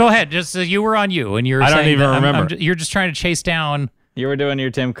 Well, go ahead. Just you were on you, and you're. I don't saying even that remember. you're just trying to chase down. You were doing your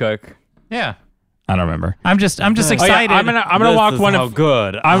Tim Cook. Yeah. I don't remember. I'm just Oh, yeah, excited. I'm gonna walk one of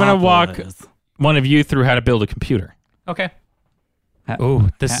good. I'm gonna walk one of you through how to build a computer. Okay. Oh,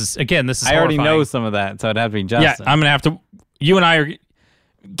 this is I already know horrifying. some of that, so it'd have to be Yeah, Justin. I'm gonna have to. You and I are,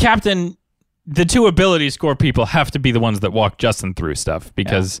 Captain. The 2 ability score people have to be the ones that walk Justin through stuff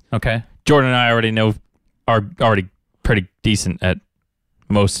because Okay. Jordan and I already know are already pretty decent at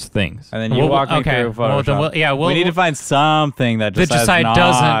most things. And then you walk me through Photoshop. We need to find something that that Josiah's Josiah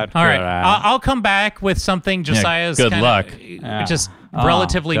doesn't. All right, good at. I'll come back with something Josiah's good kinda, luck. just Oh,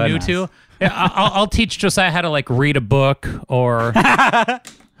 relatively new goodness. to. Yeah, I'll teach Josiah how to like read a book or.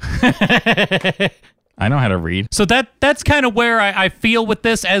 I know how to read. So that's kind of where I feel with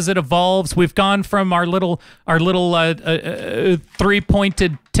this as it evolves. We've gone from our little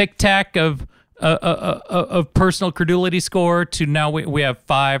 3-pointed tic tac of personal credulity score to now we have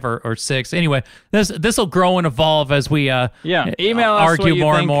 5 or 6. Anyway, this will grow and evolve as we Email us argue what you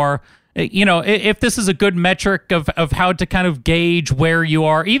more and think. more. If this is a good metric of how to kind of gauge where you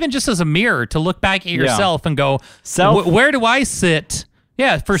are, even just as a mirror to look back at yourself and go, where do I sit?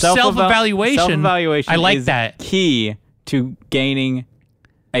 Yeah, for self-evaluation. Self-evaluation I like is that. key to gaining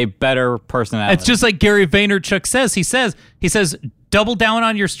a better personality. It's just like Gary Vaynerchuk says. He says, double down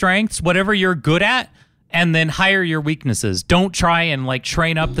on your strengths, whatever you're good at, and then hire your weaknesses. Don't try and like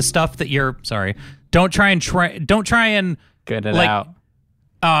train up the stuff that you're. Sorry. Don't try and good it like, out.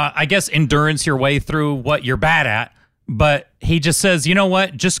 I guess endurance your way through what you're bad at. But he just says, you know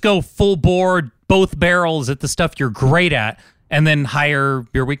what? Just go full bore, both barrels at the stuff you're great at, and then hire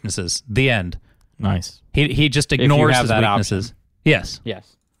your weaknesses. The end. Nice. He just ignores have his that weaknesses. Yes.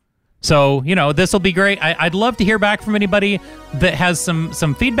 Yes. So, this will be great. I'd love to hear back from anybody that has some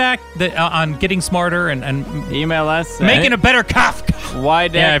feedback that on getting smarter and Email us. making a better Kafka.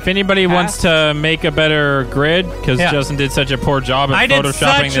 Yeah, if anybody wants to make a better grid, because Justin did such a poor job at I did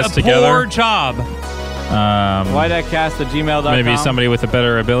photoshopping such this a together. poor job. Whydadcast@gmail.com. Maybe somebody with a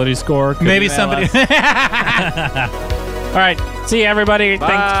better ability score. could- Maybe email somebody. All right. See you, everybody. Bye.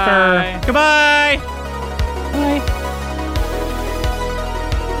 Thanks for. Goodbye. Bye.